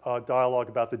Plato's dialogue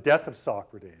about the death of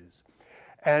Socrates.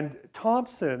 And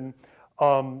Thompson,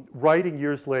 writing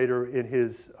years later in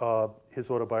his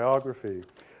autobiography,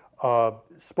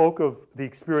 spoke of the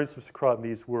experience of Socrates in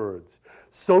these words: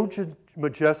 "So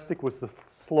majestic was the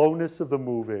slowness of the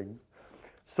moving,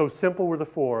 so simple were the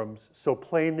forms, so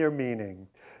plain their meaning,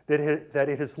 that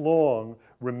it has long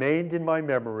remained in my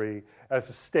memory as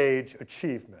a stage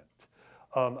achievement."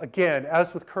 Again,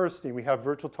 as with Kirstein, we have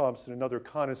Virgil Thomson, another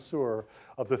connoisseur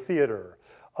of the theater,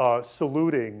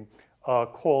 saluting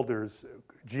Calder's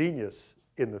genius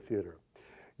in the theater.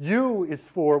 U is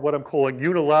for what I'm calling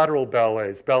unilateral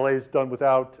ballets, ballets done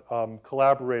without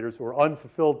collaborators or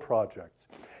unfulfilled projects.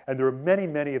 And there are many,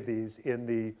 many of these in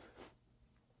the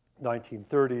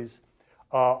 1930s.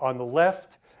 On the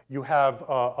left, you have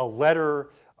a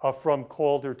letter from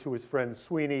Calder to his friend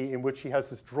Sweeney, in which he has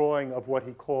this drawing of what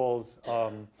he calls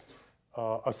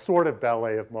a sort of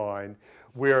ballet of mine,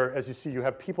 where, as you see, you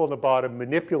have people on the bottom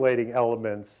manipulating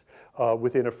elements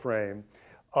within a frame.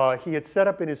 He had set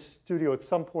up in his studio at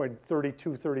some point,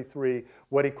 32, 33,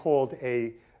 what he called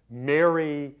a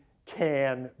Mary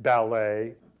can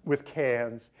ballet with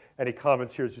cans. And he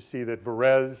comments here, as you see, that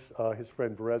Varese, his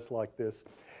friend Varese, liked this.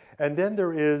 And then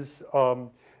there is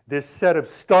this set of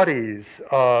studies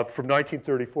from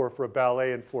 1934 for a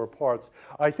ballet in 4 parts.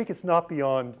 I think it's not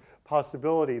beyond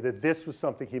possibility that this was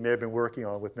something he may have been working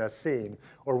on with Messine,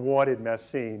 or wanted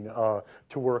Messine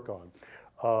to work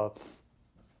on.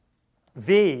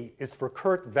 V is for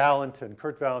Kurt Valentin.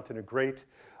 Kurt Valentin, a great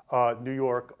New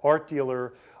York art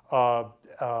dealer.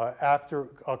 After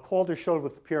Calder showed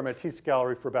with the Pierre Matisse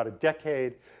Gallery for about a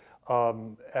decade,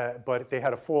 but they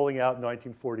had a falling out in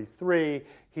 1943.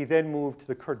 He then moved to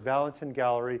the Kurt Valentin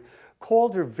Gallery.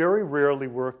 Calder very rarely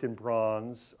worked in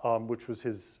bronze, which was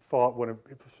his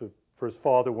for his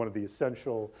father, one of the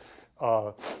essential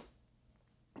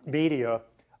media.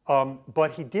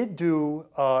 But he did do,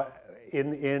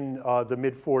 in the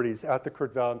mid-40s, at the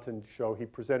Kurt Valentin show, he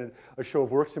presented a show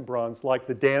of works in bronze, like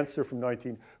The Dancer from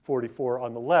 1944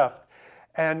 on the left.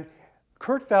 And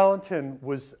Kurt Valentin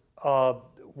was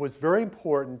very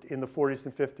important in the 40s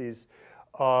and 50s,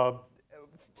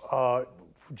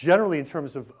 generally in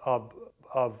terms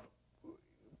of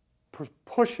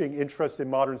pushing interest in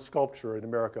modern sculpture in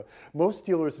America. Most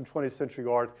dealers in 20th century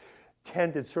art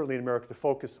tended, certainly in America, to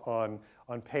focus on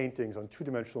paintings, on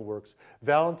two-dimensional works.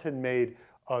 Valentin made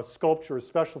sculpture a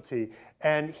specialty,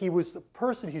 and he was the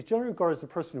person, he's generally regarded as the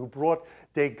person who brought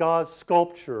Degas'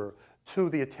 sculpture to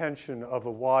the attention of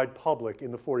a wide public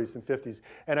in the 40s and 50s.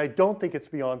 And I don't think it's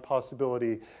beyond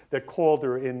possibility that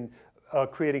Calder, in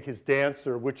creating his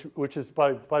Dancer, which is,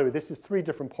 by the way, this is 3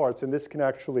 different parts, and this can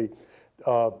actually,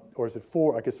 or is it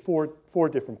 4? I guess four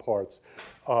different parts.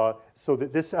 So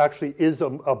that this actually is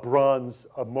a bronze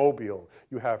mobile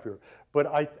you have here. But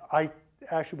I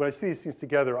actually, when I see these things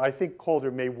together, I think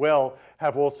Calder may well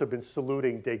have also been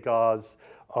saluting Degas'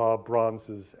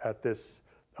 bronzes at this,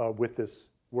 with this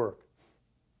work.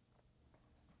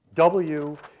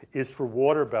 W is for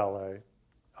water ballet.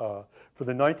 For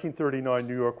the 1939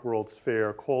 New York World's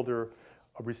Fair, Calder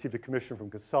received a commission from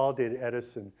Consolidated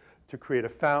Edison to create a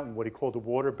fountain, what he called a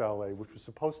water ballet, which was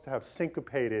supposed to have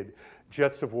syncopated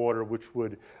jets of water, which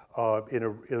would, in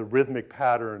a rhythmic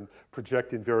pattern,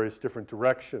 project in various different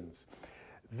directions.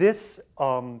 This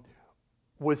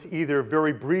was either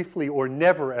very briefly or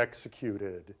never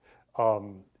executed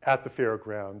at the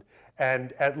fairground,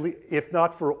 and if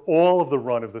not for all of the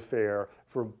run of the fair,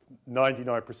 for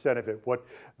 99% of it, what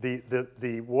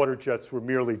the water jets were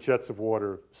merely jets of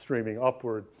water streaming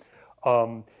upward.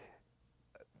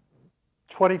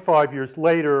 25 years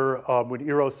later, when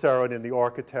Eero Saarinen, the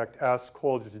architect, asked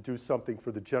Calder to do something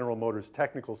for the General Motors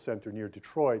Technical Center near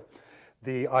Detroit,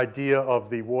 the idea of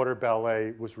the water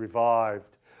ballet was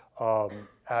revived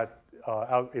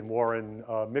out in Warren,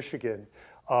 Michigan.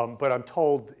 But I'm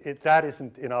told that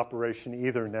isn't in operation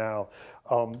either now.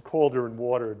 Calder and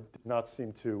water did not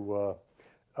seem to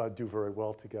do very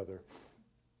well together.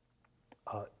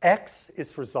 X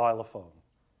is for xylophone.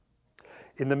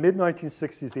 In the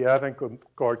mid-1960s, the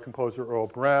avant-garde composer Earl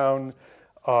Brown,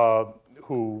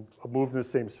 who moved in the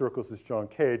same circles as John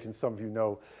Cage, and some of you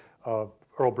know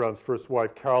Earl Brown's first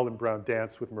wife, Carolyn Brown,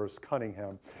 danced with Merce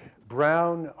Cunningham.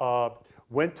 Brown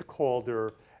went to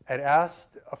Calder and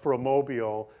asked for a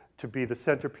mobile to be the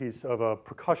centerpiece of a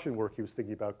percussion work he was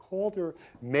thinking about. Calder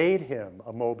made him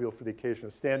a mobile for the occasion,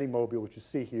 a standing mobile, which you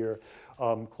see here,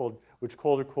 which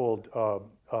Calder called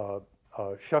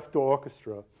chef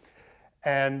d'orchestra.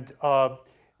 And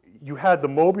you had the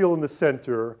mobile in the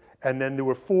center, and then there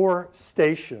were 4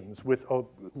 stations with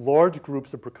large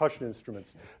groups of percussion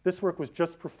instruments. This work was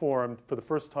just performed for the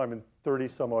first time in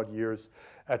 30-some-odd years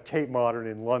at Tate Modern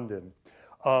in London.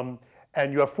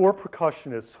 And you have 4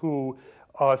 percussionists who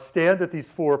stand at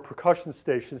these 4 percussion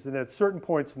stations, and then at certain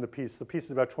points in the piece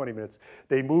is about 20 minutes,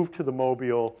 they move to the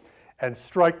mobile and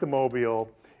strike the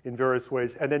mobile in various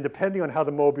ways. And then depending on how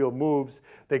the mobile moves,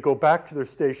 they go back to their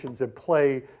stations and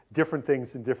play different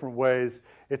things in different ways.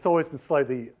 It's always been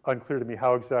slightly unclear to me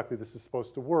how exactly this is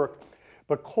supposed to work.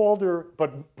 But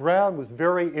Brown was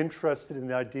very interested in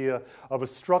the idea of a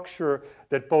structure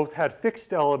that both had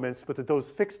fixed elements, but that those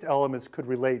fixed elements could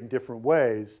relate in different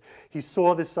ways. He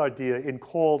saw this idea in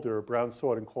Calder, Brown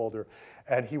saw it in Calder,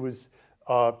 and he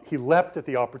leapt at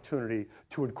the opportunity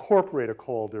to incorporate a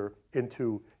Calder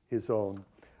into his own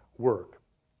work.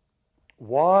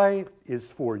 Y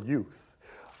is for youth.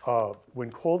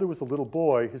 When Calder was a little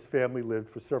boy, his family lived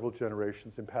for several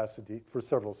generations in Pasadena,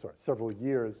 several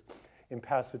years in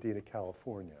Pasadena,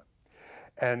 California.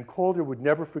 And Calder would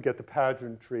never forget the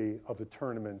pageantry of the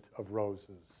Tournament of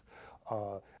Roses,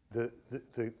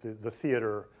 the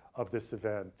theater of this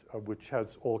event, which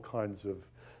has all kinds of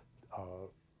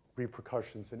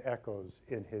repercussions and echoes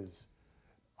in his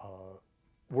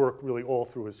work really all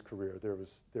through his career.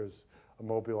 There's a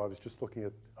mobile I was just looking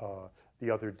at the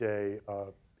other day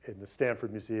in the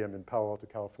Stanford Museum in Palo Alto,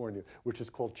 California, which is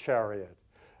called Chariot,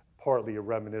 partly a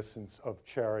reminiscence of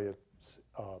Chariot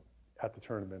at the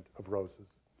Tournament of Roses.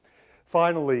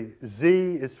 Finally, Z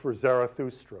is for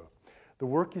Zarathustra. The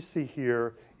work you see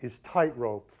here is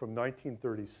Tightrope from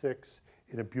 1936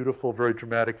 in a beautiful, very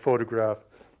dramatic photograph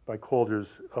by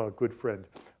Calder's good friend,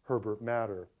 Herbert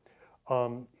Matter.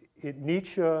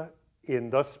 Nietzsche, in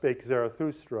Thus Spake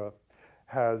Zarathustra,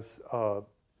 has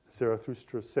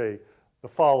Zarathustra say the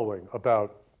following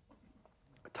about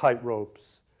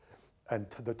tightropes and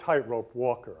the tightrope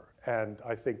walker. And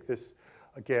I think this,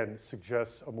 again,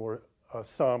 suggests a more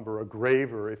somber, a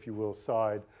graver, if you will,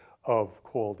 side of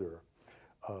Calder.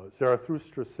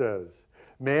 Zarathustra says,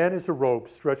 "Man is a rope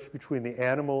stretched between the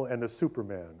animal and the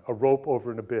Superman, a rope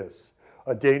over an abyss,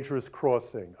 a dangerous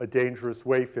crossing, a dangerous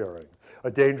wayfaring,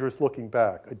 a dangerous looking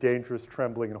back, a dangerous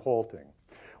trembling and halting.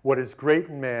 What is great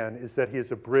in man is that he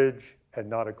is a bridge and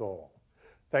not a goal."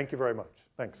 Thank you very much.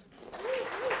 Thanks.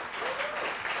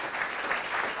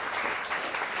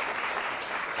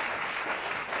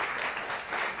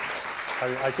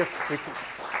 I guess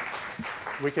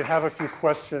we can have a few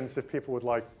questions if people would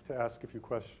like to ask a few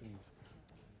questions.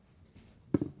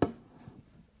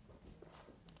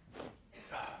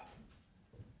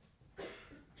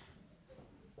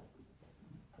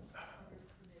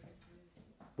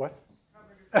 What?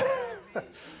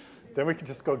 Then we can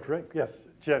just go drink. Yes,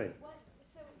 Jenny.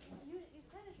 So you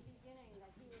said at the beginning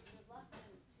that he was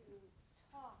reluctant to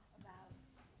talk about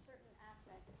certain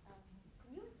aspects of.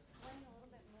 Can you explain a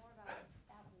little bit more about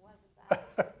what that was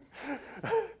about?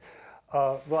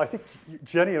 Well, I think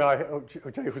Jenny and I,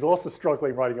 Jenny was also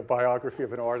struggling writing a biography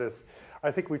of an artist.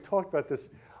 I think we've talked about this.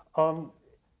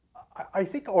 I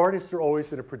think artists are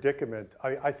always in a predicament.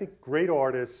 I think great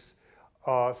artists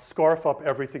scarf up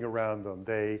everything around them.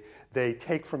 They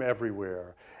take from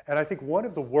everywhere. And I think one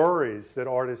of the worries that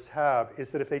artists have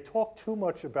is that if they talk too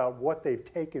much about what they've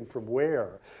taken from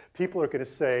where, people are going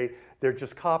to say they're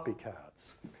just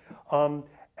copycats.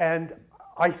 And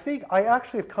I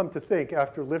actually have come to think,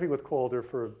 after living with Calder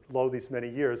for these many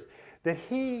years, that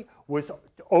he was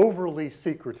overly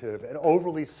secretive and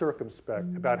overly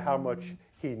circumspect about how much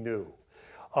he knew.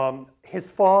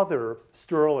 His father,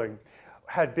 Sterling,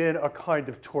 had been a kind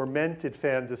of tormented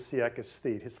fin de siècle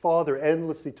aesthete. His father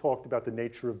endlessly talked about the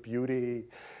nature of beauty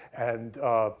and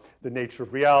the nature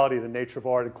of reality, the nature of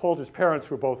art. And Calder's parents,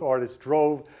 who were both artists,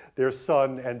 drove their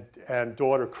son and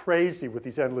daughter crazy with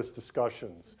these endless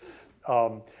discussions.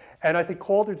 And I think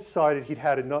Calder decided he'd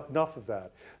had enough of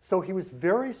that. So he was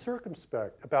very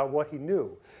circumspect about what he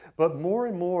knew. But more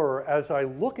and more, as I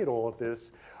look at all of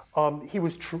this, he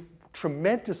was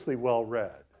tremendously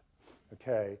well-read.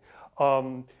 Okay.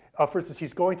 For instance,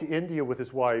 he's going to India with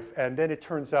his wife, and then it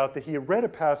turns out that he had read A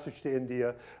Passage to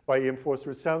India by E.M.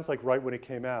 Forster. It sounds like right when it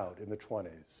came out in the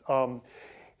 20s.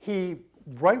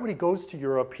 Right when he goes to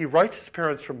Europe, he writes his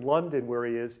parents from London, where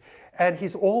he is, and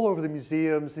he's all over the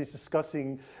museums. He's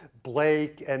discussing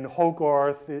Blake and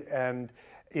Hogarth and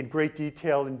in great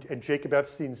detail, and Jacob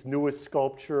Epstein's newest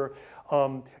sculpture.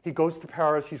 He goes to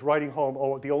Paris. He's writing home,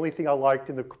 "Oh, the only thing I liked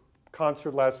in the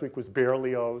concert last week was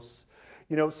Berlioz."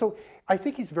 You know, so I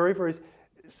think he's very, very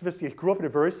sophisticated. He grew up in a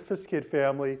very sophisticated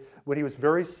family. When he was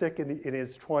very sick in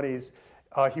his 20s,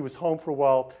 he was home for a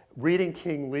while. Reading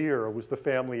King Lear was the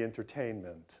family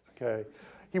entertainment. Okay,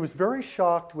 he was very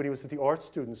shocked when he was at the Art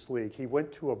Students League. He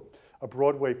went to a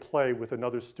Broadway play with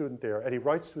another student there, and he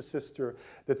writes to his sister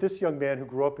that this young man who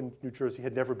grew up in New Jersey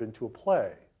had never been to a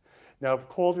play. Now,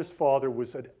 Calder's father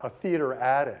was a theater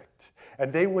addict,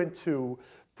 And they went to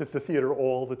the theater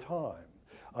all the time.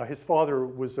 His father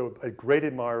was a great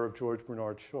admirer of George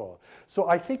Bernard Shaw. So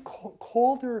I think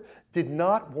Calder did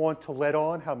not want to let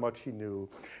on how much he knew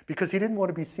because he didn't want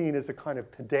to be seen as a kind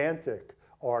of pedantic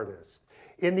artist.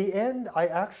 In the end, I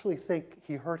actually think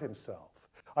he hurt himself.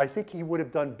 I think he would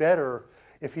have done better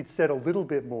if he'd said a little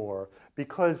bit more,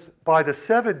 because by the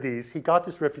 70s, he got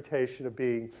this reputation of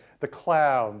being the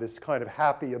clown, this kind of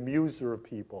happy amuser of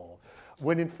people,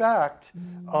 when in fact,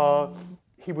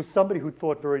 he was somebody who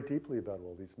thought very deeply about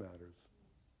all these matters.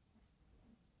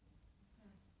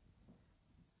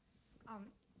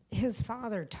 His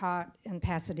father taught in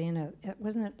Pasadena.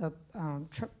 Wasn't it the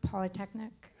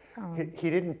Polytechnic? He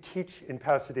didn't teach in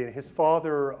Pasadena. His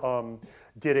father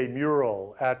did a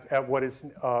mural at what is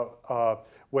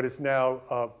now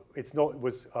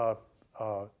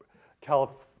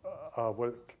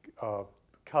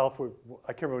California.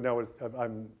 I can't remember now.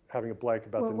 I'm having a blank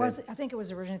about the name. I think it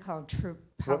was originally called Troop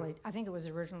Poly. I think it was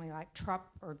originally like Trupp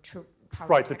or Troop.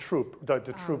 Right, the Troop, the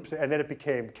troops, and then it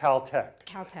became Caltech.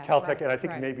 Caltech, right, and I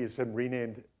think maybe it's been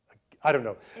renamed. I don't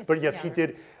know, but yes, he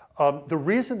did. The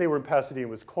reason they were in Pasadena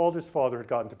was Calder's father had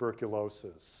gotten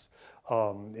tuberculosis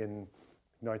in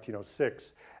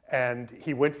 1906, and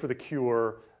he went for the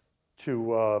cure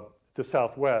to the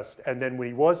Southwest. And then when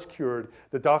he was cured,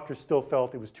 the doctors still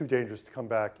felt it was too dangerous to come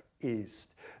back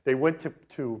east. They went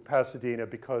to Pasadena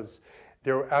because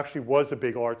there actually was a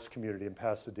big arts community in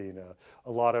Pasadena.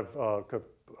 A lot of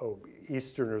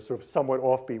Easterners, sort of somewhat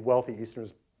offbeat, wealthy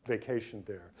Easterners vacationed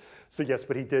there. So yes,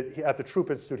 but at the Troop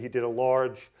Institute, he did a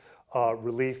large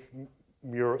relief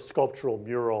sculptural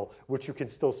mural, which you can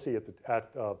still see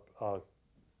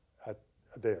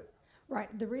there. Right.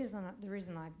 The reason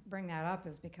I bring that up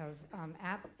is because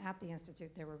at the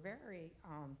Institute they were very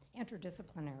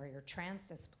interdisciplinary or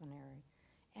transdisciplinary,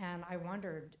 and I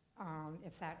wondered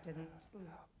if that didn't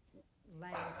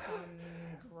lay some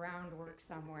groundwork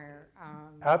somewhere.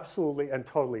 Absolutely and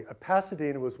totally.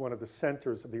 Pasadena was one of the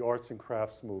centers of the arts and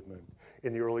crafts movement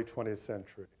in the early 20th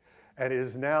century. And it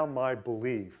is now my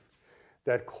belief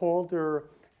that Calder,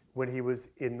 when he was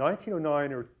in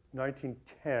 1909 or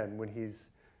 1910, when he's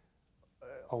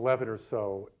 11 or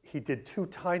so, he did two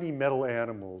tiny metal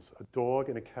animals, a dog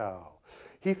and a cow.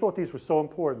 He thought these were so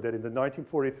important that in the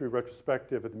 1943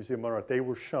 retrospective at the Museum of Modern Art, they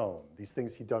were shown, these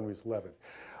things he'd done when he was 11.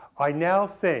 I now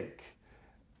think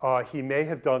he may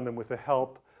have done them with the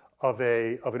help of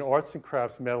an arts and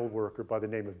crafts metal worker by the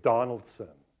name of Donaldson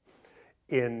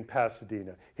in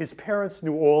Pasadena. His parents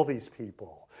knew all these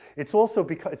people. It's also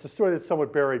because, it's a story that's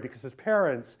somewhat buried because his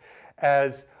parents,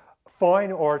 as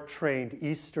fine art trained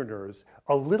Easterners,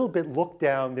 a little bit looked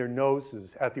down their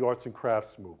noses at the arts and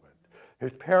crafts movement.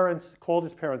 His parents,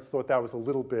 Calder's parents, thought that was a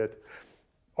little bit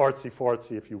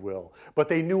artsy-fartsy, if you will. But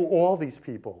they knew all these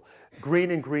people.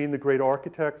 Green and Green, the great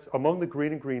architects. Among the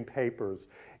Green and Green papers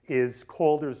is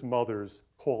Calder's mother's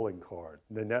calling card,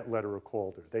 the net letter of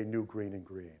Calder. They knew Green and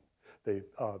Green. They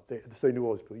knew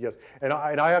all these people, yes. And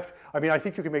I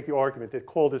think you can make the argument that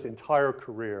Calder's entire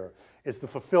career is the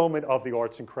fulfillment of the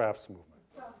arts and crafts movement.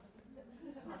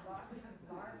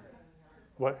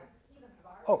 What?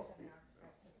 Oh.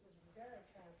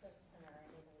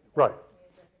 Right.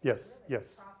 Yes.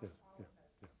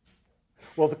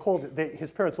 Well,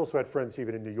 his parents also had friends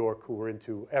even in New York who were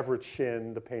into Everett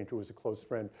Shinn, the painter who was a close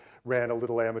friend, ran a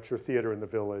little amateur theater in the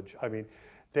village.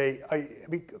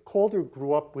 Calder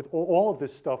grew up with all of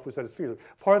this stuff was at his feet.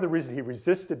 Part of the reason he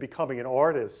resisted becoming an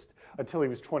artist until he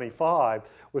was 25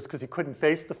 was because he couldn't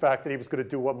face the fact that he was going to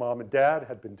do what mom and dad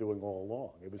had been doing all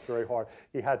along. It was very hard.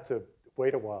 He had to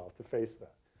wait a while to face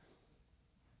that.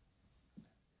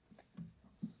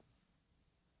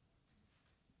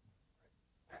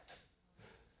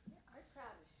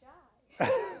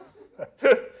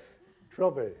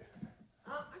 Trilby.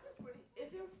 I'm just wondering,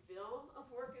 is there film of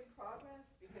work in progress?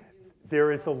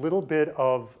 There is a little bit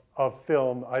of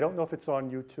film. I don't know if it's on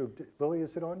YouTube. Lily,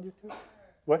 is it on YouTube?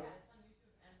 What? Yeah, it's on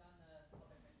YouTube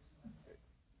and on the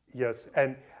Yes,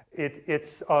 and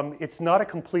it's not a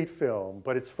complete film,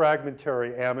 but it's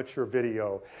fragmentary amateur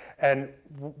video. And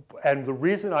the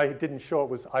reason I didn't show it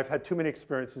was I've had too many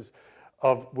experiences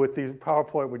with these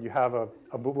PowerPoint when you have a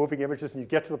moving images and you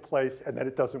get to the place and then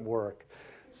it doesn't work.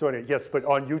 So anyway, yes, but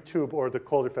on YouTube or the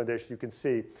Calder Foundation, you can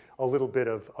see a little bit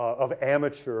of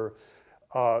amateur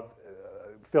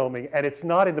filming, and it's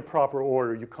not in the proper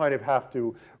order. You kind of have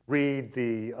to read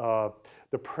the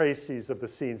précis of the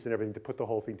scenes and everything to put the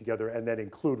whole thing together, and then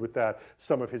include with that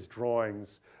some of his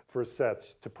drawings for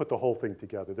sets to put the whole thing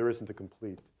together. There isn't a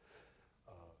complete,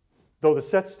 though the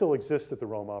sets still exist at the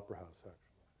Rome Opera House, actually.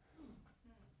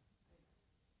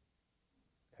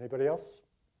 Anybody else?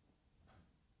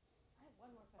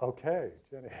 Okay,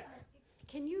 Jenny.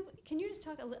 Can you just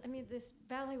talk a little? I mean, this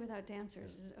ballet without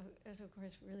dancers is of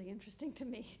course really interesting to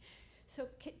me. So,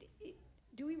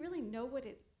 do we really know what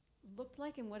it looked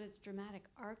like and what its dramatic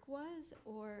arc was,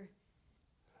 or?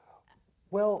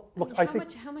 Well, look, I mean,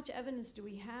 how much evidence do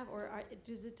we have, or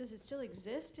does it still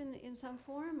exist in some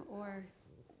form, or?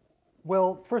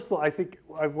 Well, first of all, I think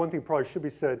one thing probably should be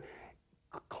said.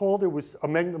 Calder was,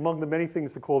 among the many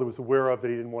things that Calder was aware of that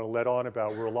he didn't want to let on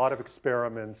about, were a lot of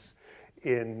experiments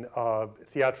in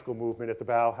theatrical movement at the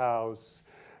Bauhaus.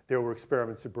 There were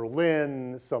experiments in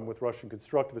Berlin, some with Russian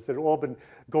constructivists, that had all been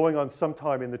going on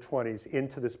sometime in the 20s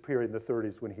into this period in the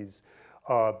 30s when he's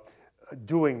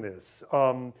doing this.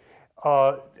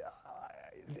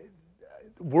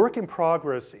 Work in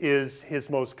progress is his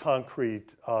most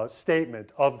concrete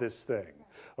statement of this thing,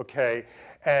 okay?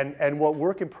 And what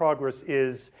work in progress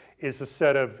is a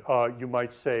set of, you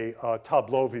might say,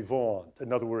 tableaux vivants.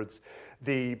 In other words,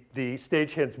 the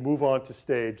stagehands move onto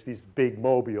stage, these big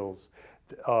mobiles.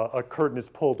 A curtain is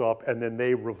pulled up, and then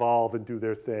they revolve and do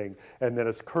their thing. And then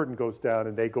a curtain goes down,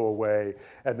 and they go away.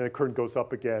 And then the curtain goes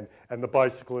up again, and the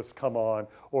bicyclists come on.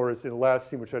 Or as in the last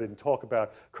scene, which I didn't talk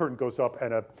about, curtain goes up,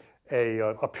 and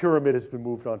a pyramid has been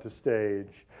moved onto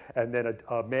stage. And then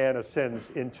a man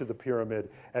ascends into the pyramid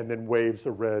and then waves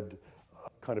a red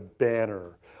kind of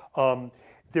banner.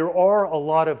 There are a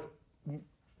lot of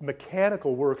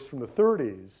mechanical works from the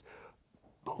 30s,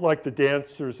 like the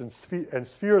Dancers and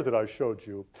Sphere that I showed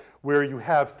you, where you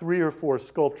have 3 or 4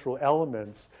 sculptural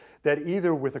elements that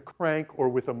either with a crank or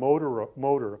with a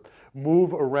motor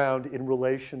move around in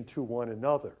relation to one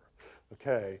another,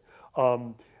 okay?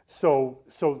 So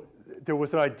there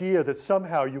was an idea that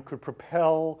somehow you could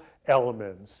propel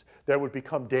elements that would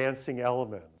become dancing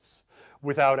elements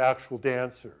without actual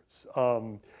dancers.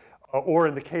 Or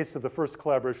in the case of the first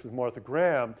collaboration with Martha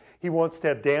Graham, he wants to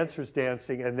have dancers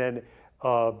dancing and then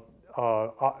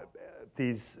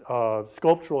these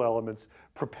sculptural elements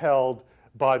propelled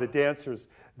by the dancers.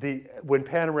 When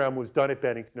Panorama was done at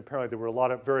Bennington, apparently there were a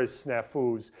lot of various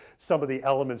snafus. Some of the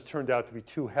elements turned out to be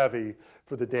too heavy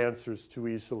for the dancers to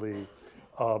easily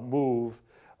move.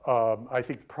 I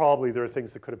think probably there are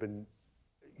things that could have been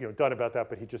done about that,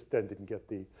 but he just then didn't get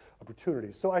the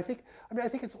opportunity. So I think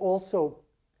it's also,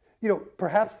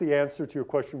 perhaps the answer to your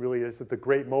question really is that the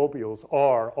great mobiles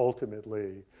are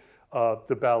ultimately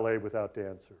the ballet without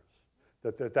dancers.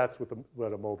 That's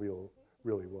what a mobile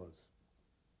really was.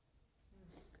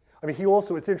 I mean,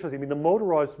 it's interesting. I mean, the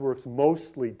motorized works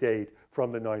mostly date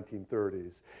from the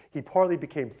 1930s. He partly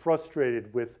became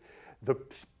frustrated with the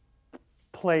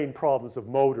plain problems of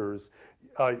motors.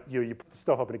 You put the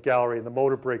stuff up in a gallery and the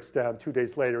motor breaks down 2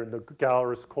 days later and the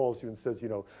gallerist calls you and says,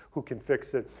 who can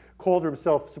fix it? Calder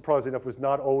himself, surprisingly enough, was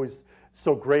not always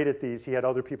so great at these. He had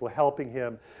other people helping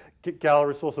him.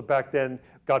 Gallerists also back then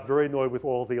got very annoyed with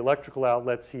all the electrical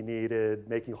outlets he needed,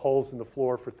 making holes in the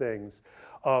floor for things.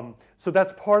 So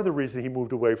that's part of the reason he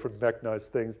moved away from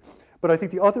mechanized things. But I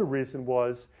think the other reason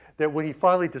was that when he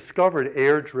finally discovered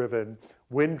air-driven,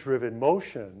 wind-driven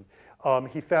motion,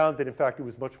 he found that, in fact, it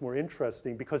was much more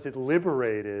interesting because it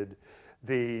liberated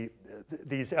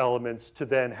these elements to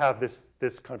then have this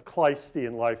kind of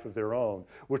Kleistian life of their own,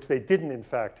 which they didn't, in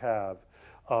fact, have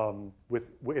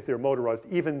if they're motorized,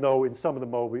 even though in some of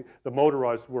the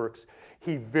motorized works,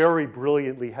 he very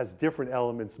brilliantly has different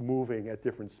elements moving at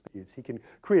different speeds. He can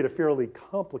create a fairly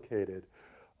complicated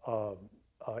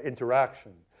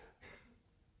interaction.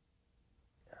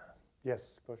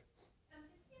 Yes, question? Did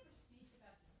he ever speak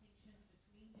about distinctions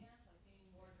between dance, like being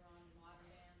more drawn to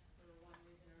modern dance for one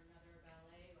reason or another,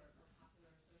 ballet or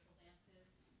popular social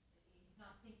dances? He's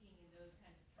not thinking in those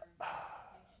kinds of terms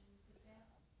of distinctions of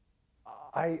dance?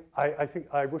 I think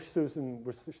I wish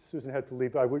Susan had to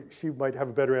leave. I wish she might have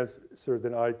a better answer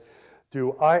than I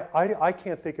do. I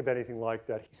can't think of anything like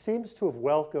that. He seems to have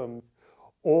welcomed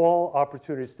all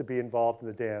opportunities to be involved in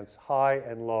the dance, high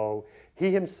and low.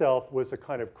 He himself was a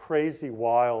kind of crazy,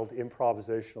 wild,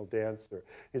 improvisational dancer.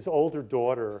 His older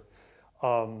daughter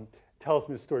tells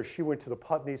me the story. She went to the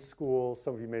Putney School.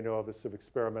 Some of you may know of this,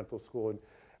 experimental school in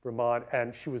Vermont.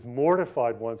 And she was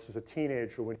mortified once as a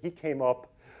teenager when he came up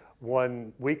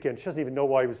one weekend. She doesn't even know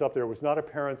why he was up there. It was not a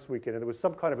parents' weekend, and there was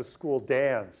some kind of a school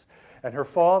dance. And her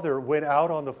father went out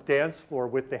on the dance floor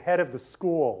with the head of the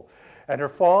school. And her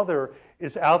father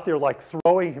is out there like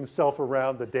throwing himself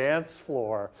around the dance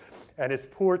floor. And his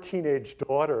poor teenage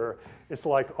daughter is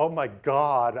like, oh my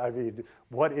God, I mean,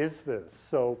 what is this?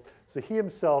 So he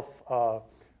himself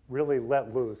really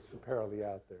let loose, apparently,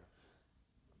 out there.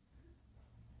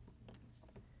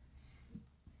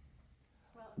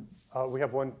 Well, We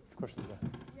have one question.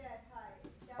 Jed, hi.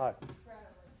 That Hi. was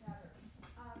incredible. It's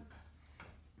Heather.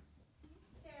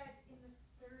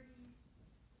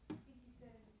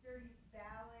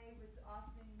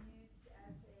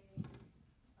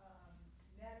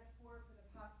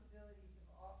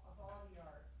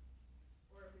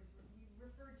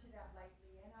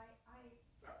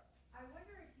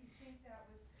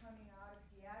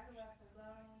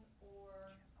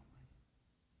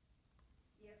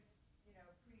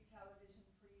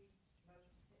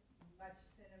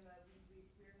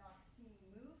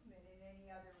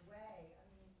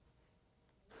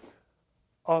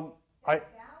 I,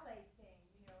 ballet thing,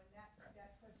 you know, and that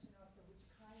question also, which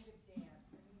kind of dance?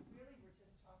 I mean, really, we're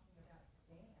just talking about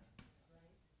dance,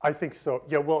 right? I think so.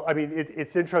 Yeah, well, I mean,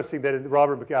 it's interesting that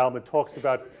Robert McAlmon talks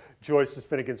about Joyce's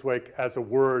Finnegan's Wake as a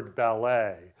word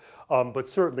ballet. But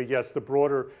certainly, yes, the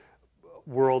broader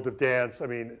world of dance, I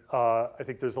mean, I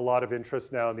think there's a lot of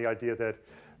interest now in the idea that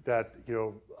you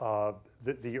know,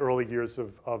 the early years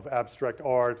of abstract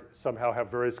art somehow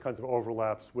have various kinds of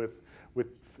overlaps with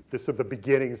the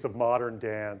beginnings of modern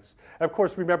dance. And of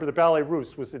course, remember, the Ballet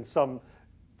Russe was to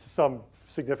some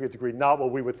significant degree not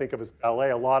what we would think of as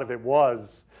ballet. A lot of it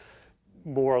was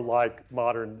more like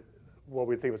modern, what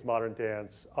we think was modern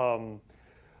dance.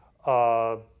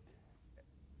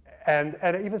 And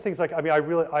even things like, I mean,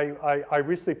 I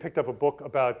recently picked up a book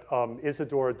about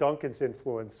Isadora Duncan's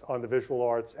influence on the visual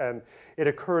arts, and it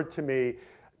occurred to me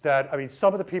that, I mean,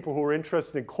 some of the people who were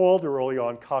interested in Calder early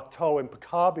on, Cocteau and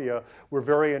Picabia, were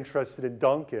very interested in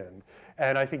Duncan.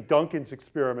 And I think Duncan's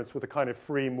experiments with a kind of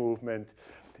free movement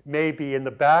may be in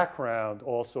the background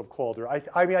also of Calder.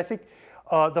 I mean, I think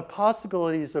the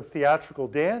possibilities of theatrical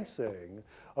dancing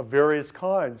of various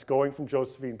kinds, going from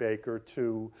Josephine Baker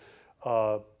to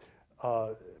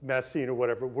Massine or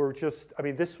whatever, were just, I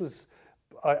mean, this was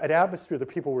an atmosphere that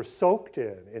people were soaked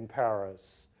in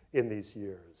Paris in these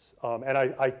years. And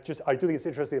I do think it's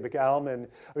interesting that McAlmon,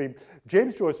 I mean,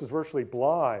 James Joyce was virtually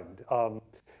blind.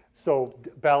 So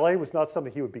ballet was not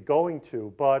something he would be going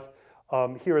to, but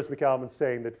here is McAlmon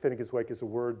saying that Finnegan's Wake is a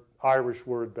word, Irish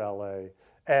word ballet,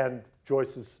 and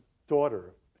Joyce's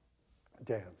daughter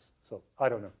danced. So I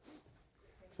don't know.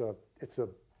 It's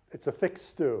a thick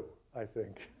stew, I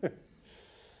think.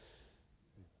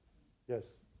 Yes.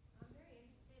 I'm very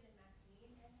interested in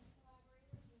Massine and his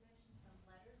collaborators. You mentioned some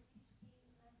letters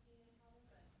between Massine and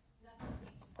Calder, but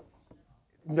nothing information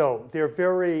at all. No, they're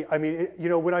very, I mean, you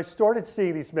know, when I started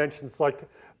seeing these mentions, like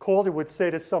Calder would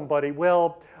say to somebody,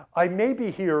 well, I may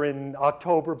be here in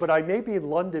October, but I may be in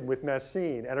London with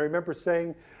Massine. And I remember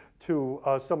saying to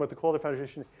someone at the Calder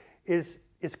Foundation, is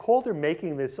Calder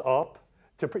making this up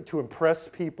to impress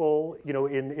people, you know,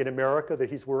 in America that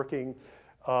he's working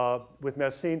with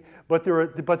Massine? But there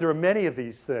are many of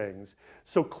these things.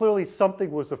 So clearly something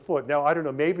was afoot. Now, I don't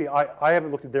know, maybe, I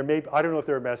haven't looked at there, maybe, I don't know if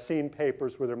there are Massine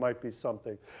papers where there might be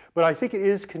something. But I think it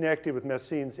is connected with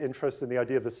Massine's interest in the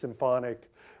idea of the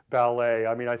symphonic ballet.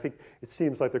 I mean, I think it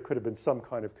seems like there could have been some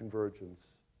kind of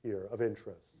convergence here of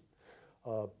interest.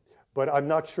 But I'm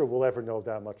not sure we'll ever know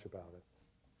that much about it.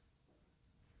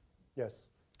 Yes?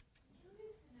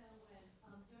 Curious to know when,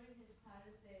 during his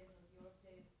Paris days or Europe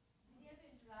days, did he ever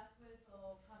interact with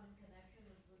or come in connection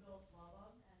with Rudolf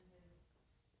Laban and his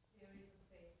theories of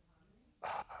space and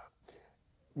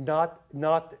harmony?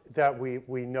 Not that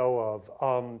we know of.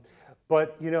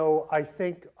 But, you know, I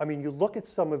think, I mean, you look at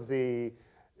some of the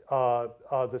some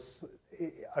of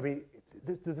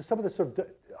the sort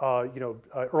of, you know,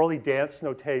 early dance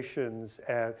notations,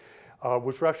 and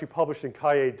which were actually published in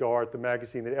Cahiers d'Art, the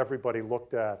magazine that everybody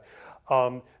looked at.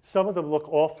 Some of them look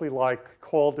awfully like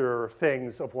Calder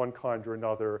things of one kind or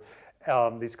another,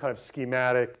 these kind of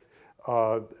schematic,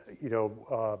 you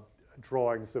know,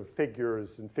 drawings of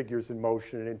figures and figures in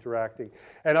motion and interacting.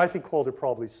 And I think Calder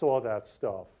probably saw that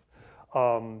stuff.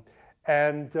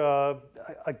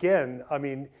 Again, I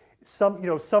mean, some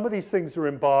of these things are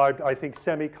imbibed, I think,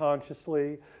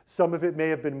 semi-consciously. Some of it may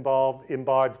have been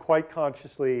imbibed quite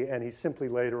consciously, and he simply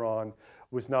later on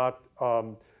was not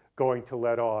going to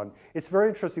let on. It's very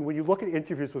interesting when you look at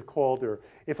interviews with Calder.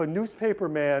 If a newspaper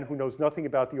man who knows nothing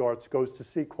about the arts goes to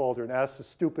see Calder and asks a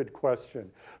stupid question,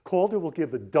 Calder will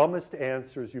give the dumbest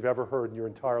answers you've ever heard in your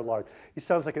entire life. He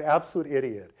sounds like an absolute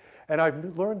idiot. And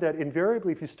I've learned that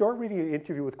invariably, if you start reading an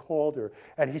interview with Calder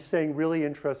and he's saying really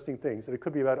interesting things, and it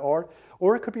could be about art,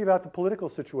 or it could be about the political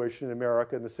situation in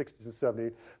America in the 60s and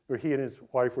 70s, where he and his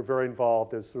wife were very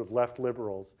involved as sort of left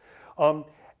liberals.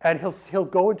 And he'll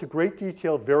go into great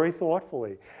detail very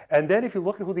thoughtfully. And then if you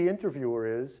look at who the interviewer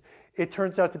is, it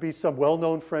turns out to be some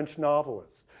well-known French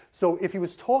novelist. So if he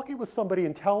was talking with somebody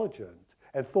intelligent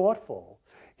and thoughtful,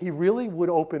 he really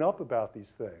would open up about these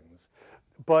things.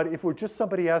 But if it were just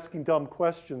somebody asking dumb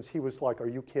questions, he was like, are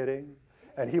you kidding?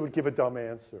 And he would give a dumb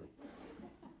answer.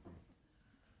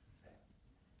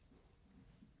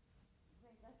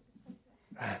 Great, that's a good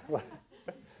place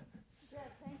to Jed,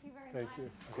 thank you very much. Thank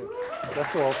you. Okay.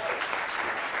 That's all.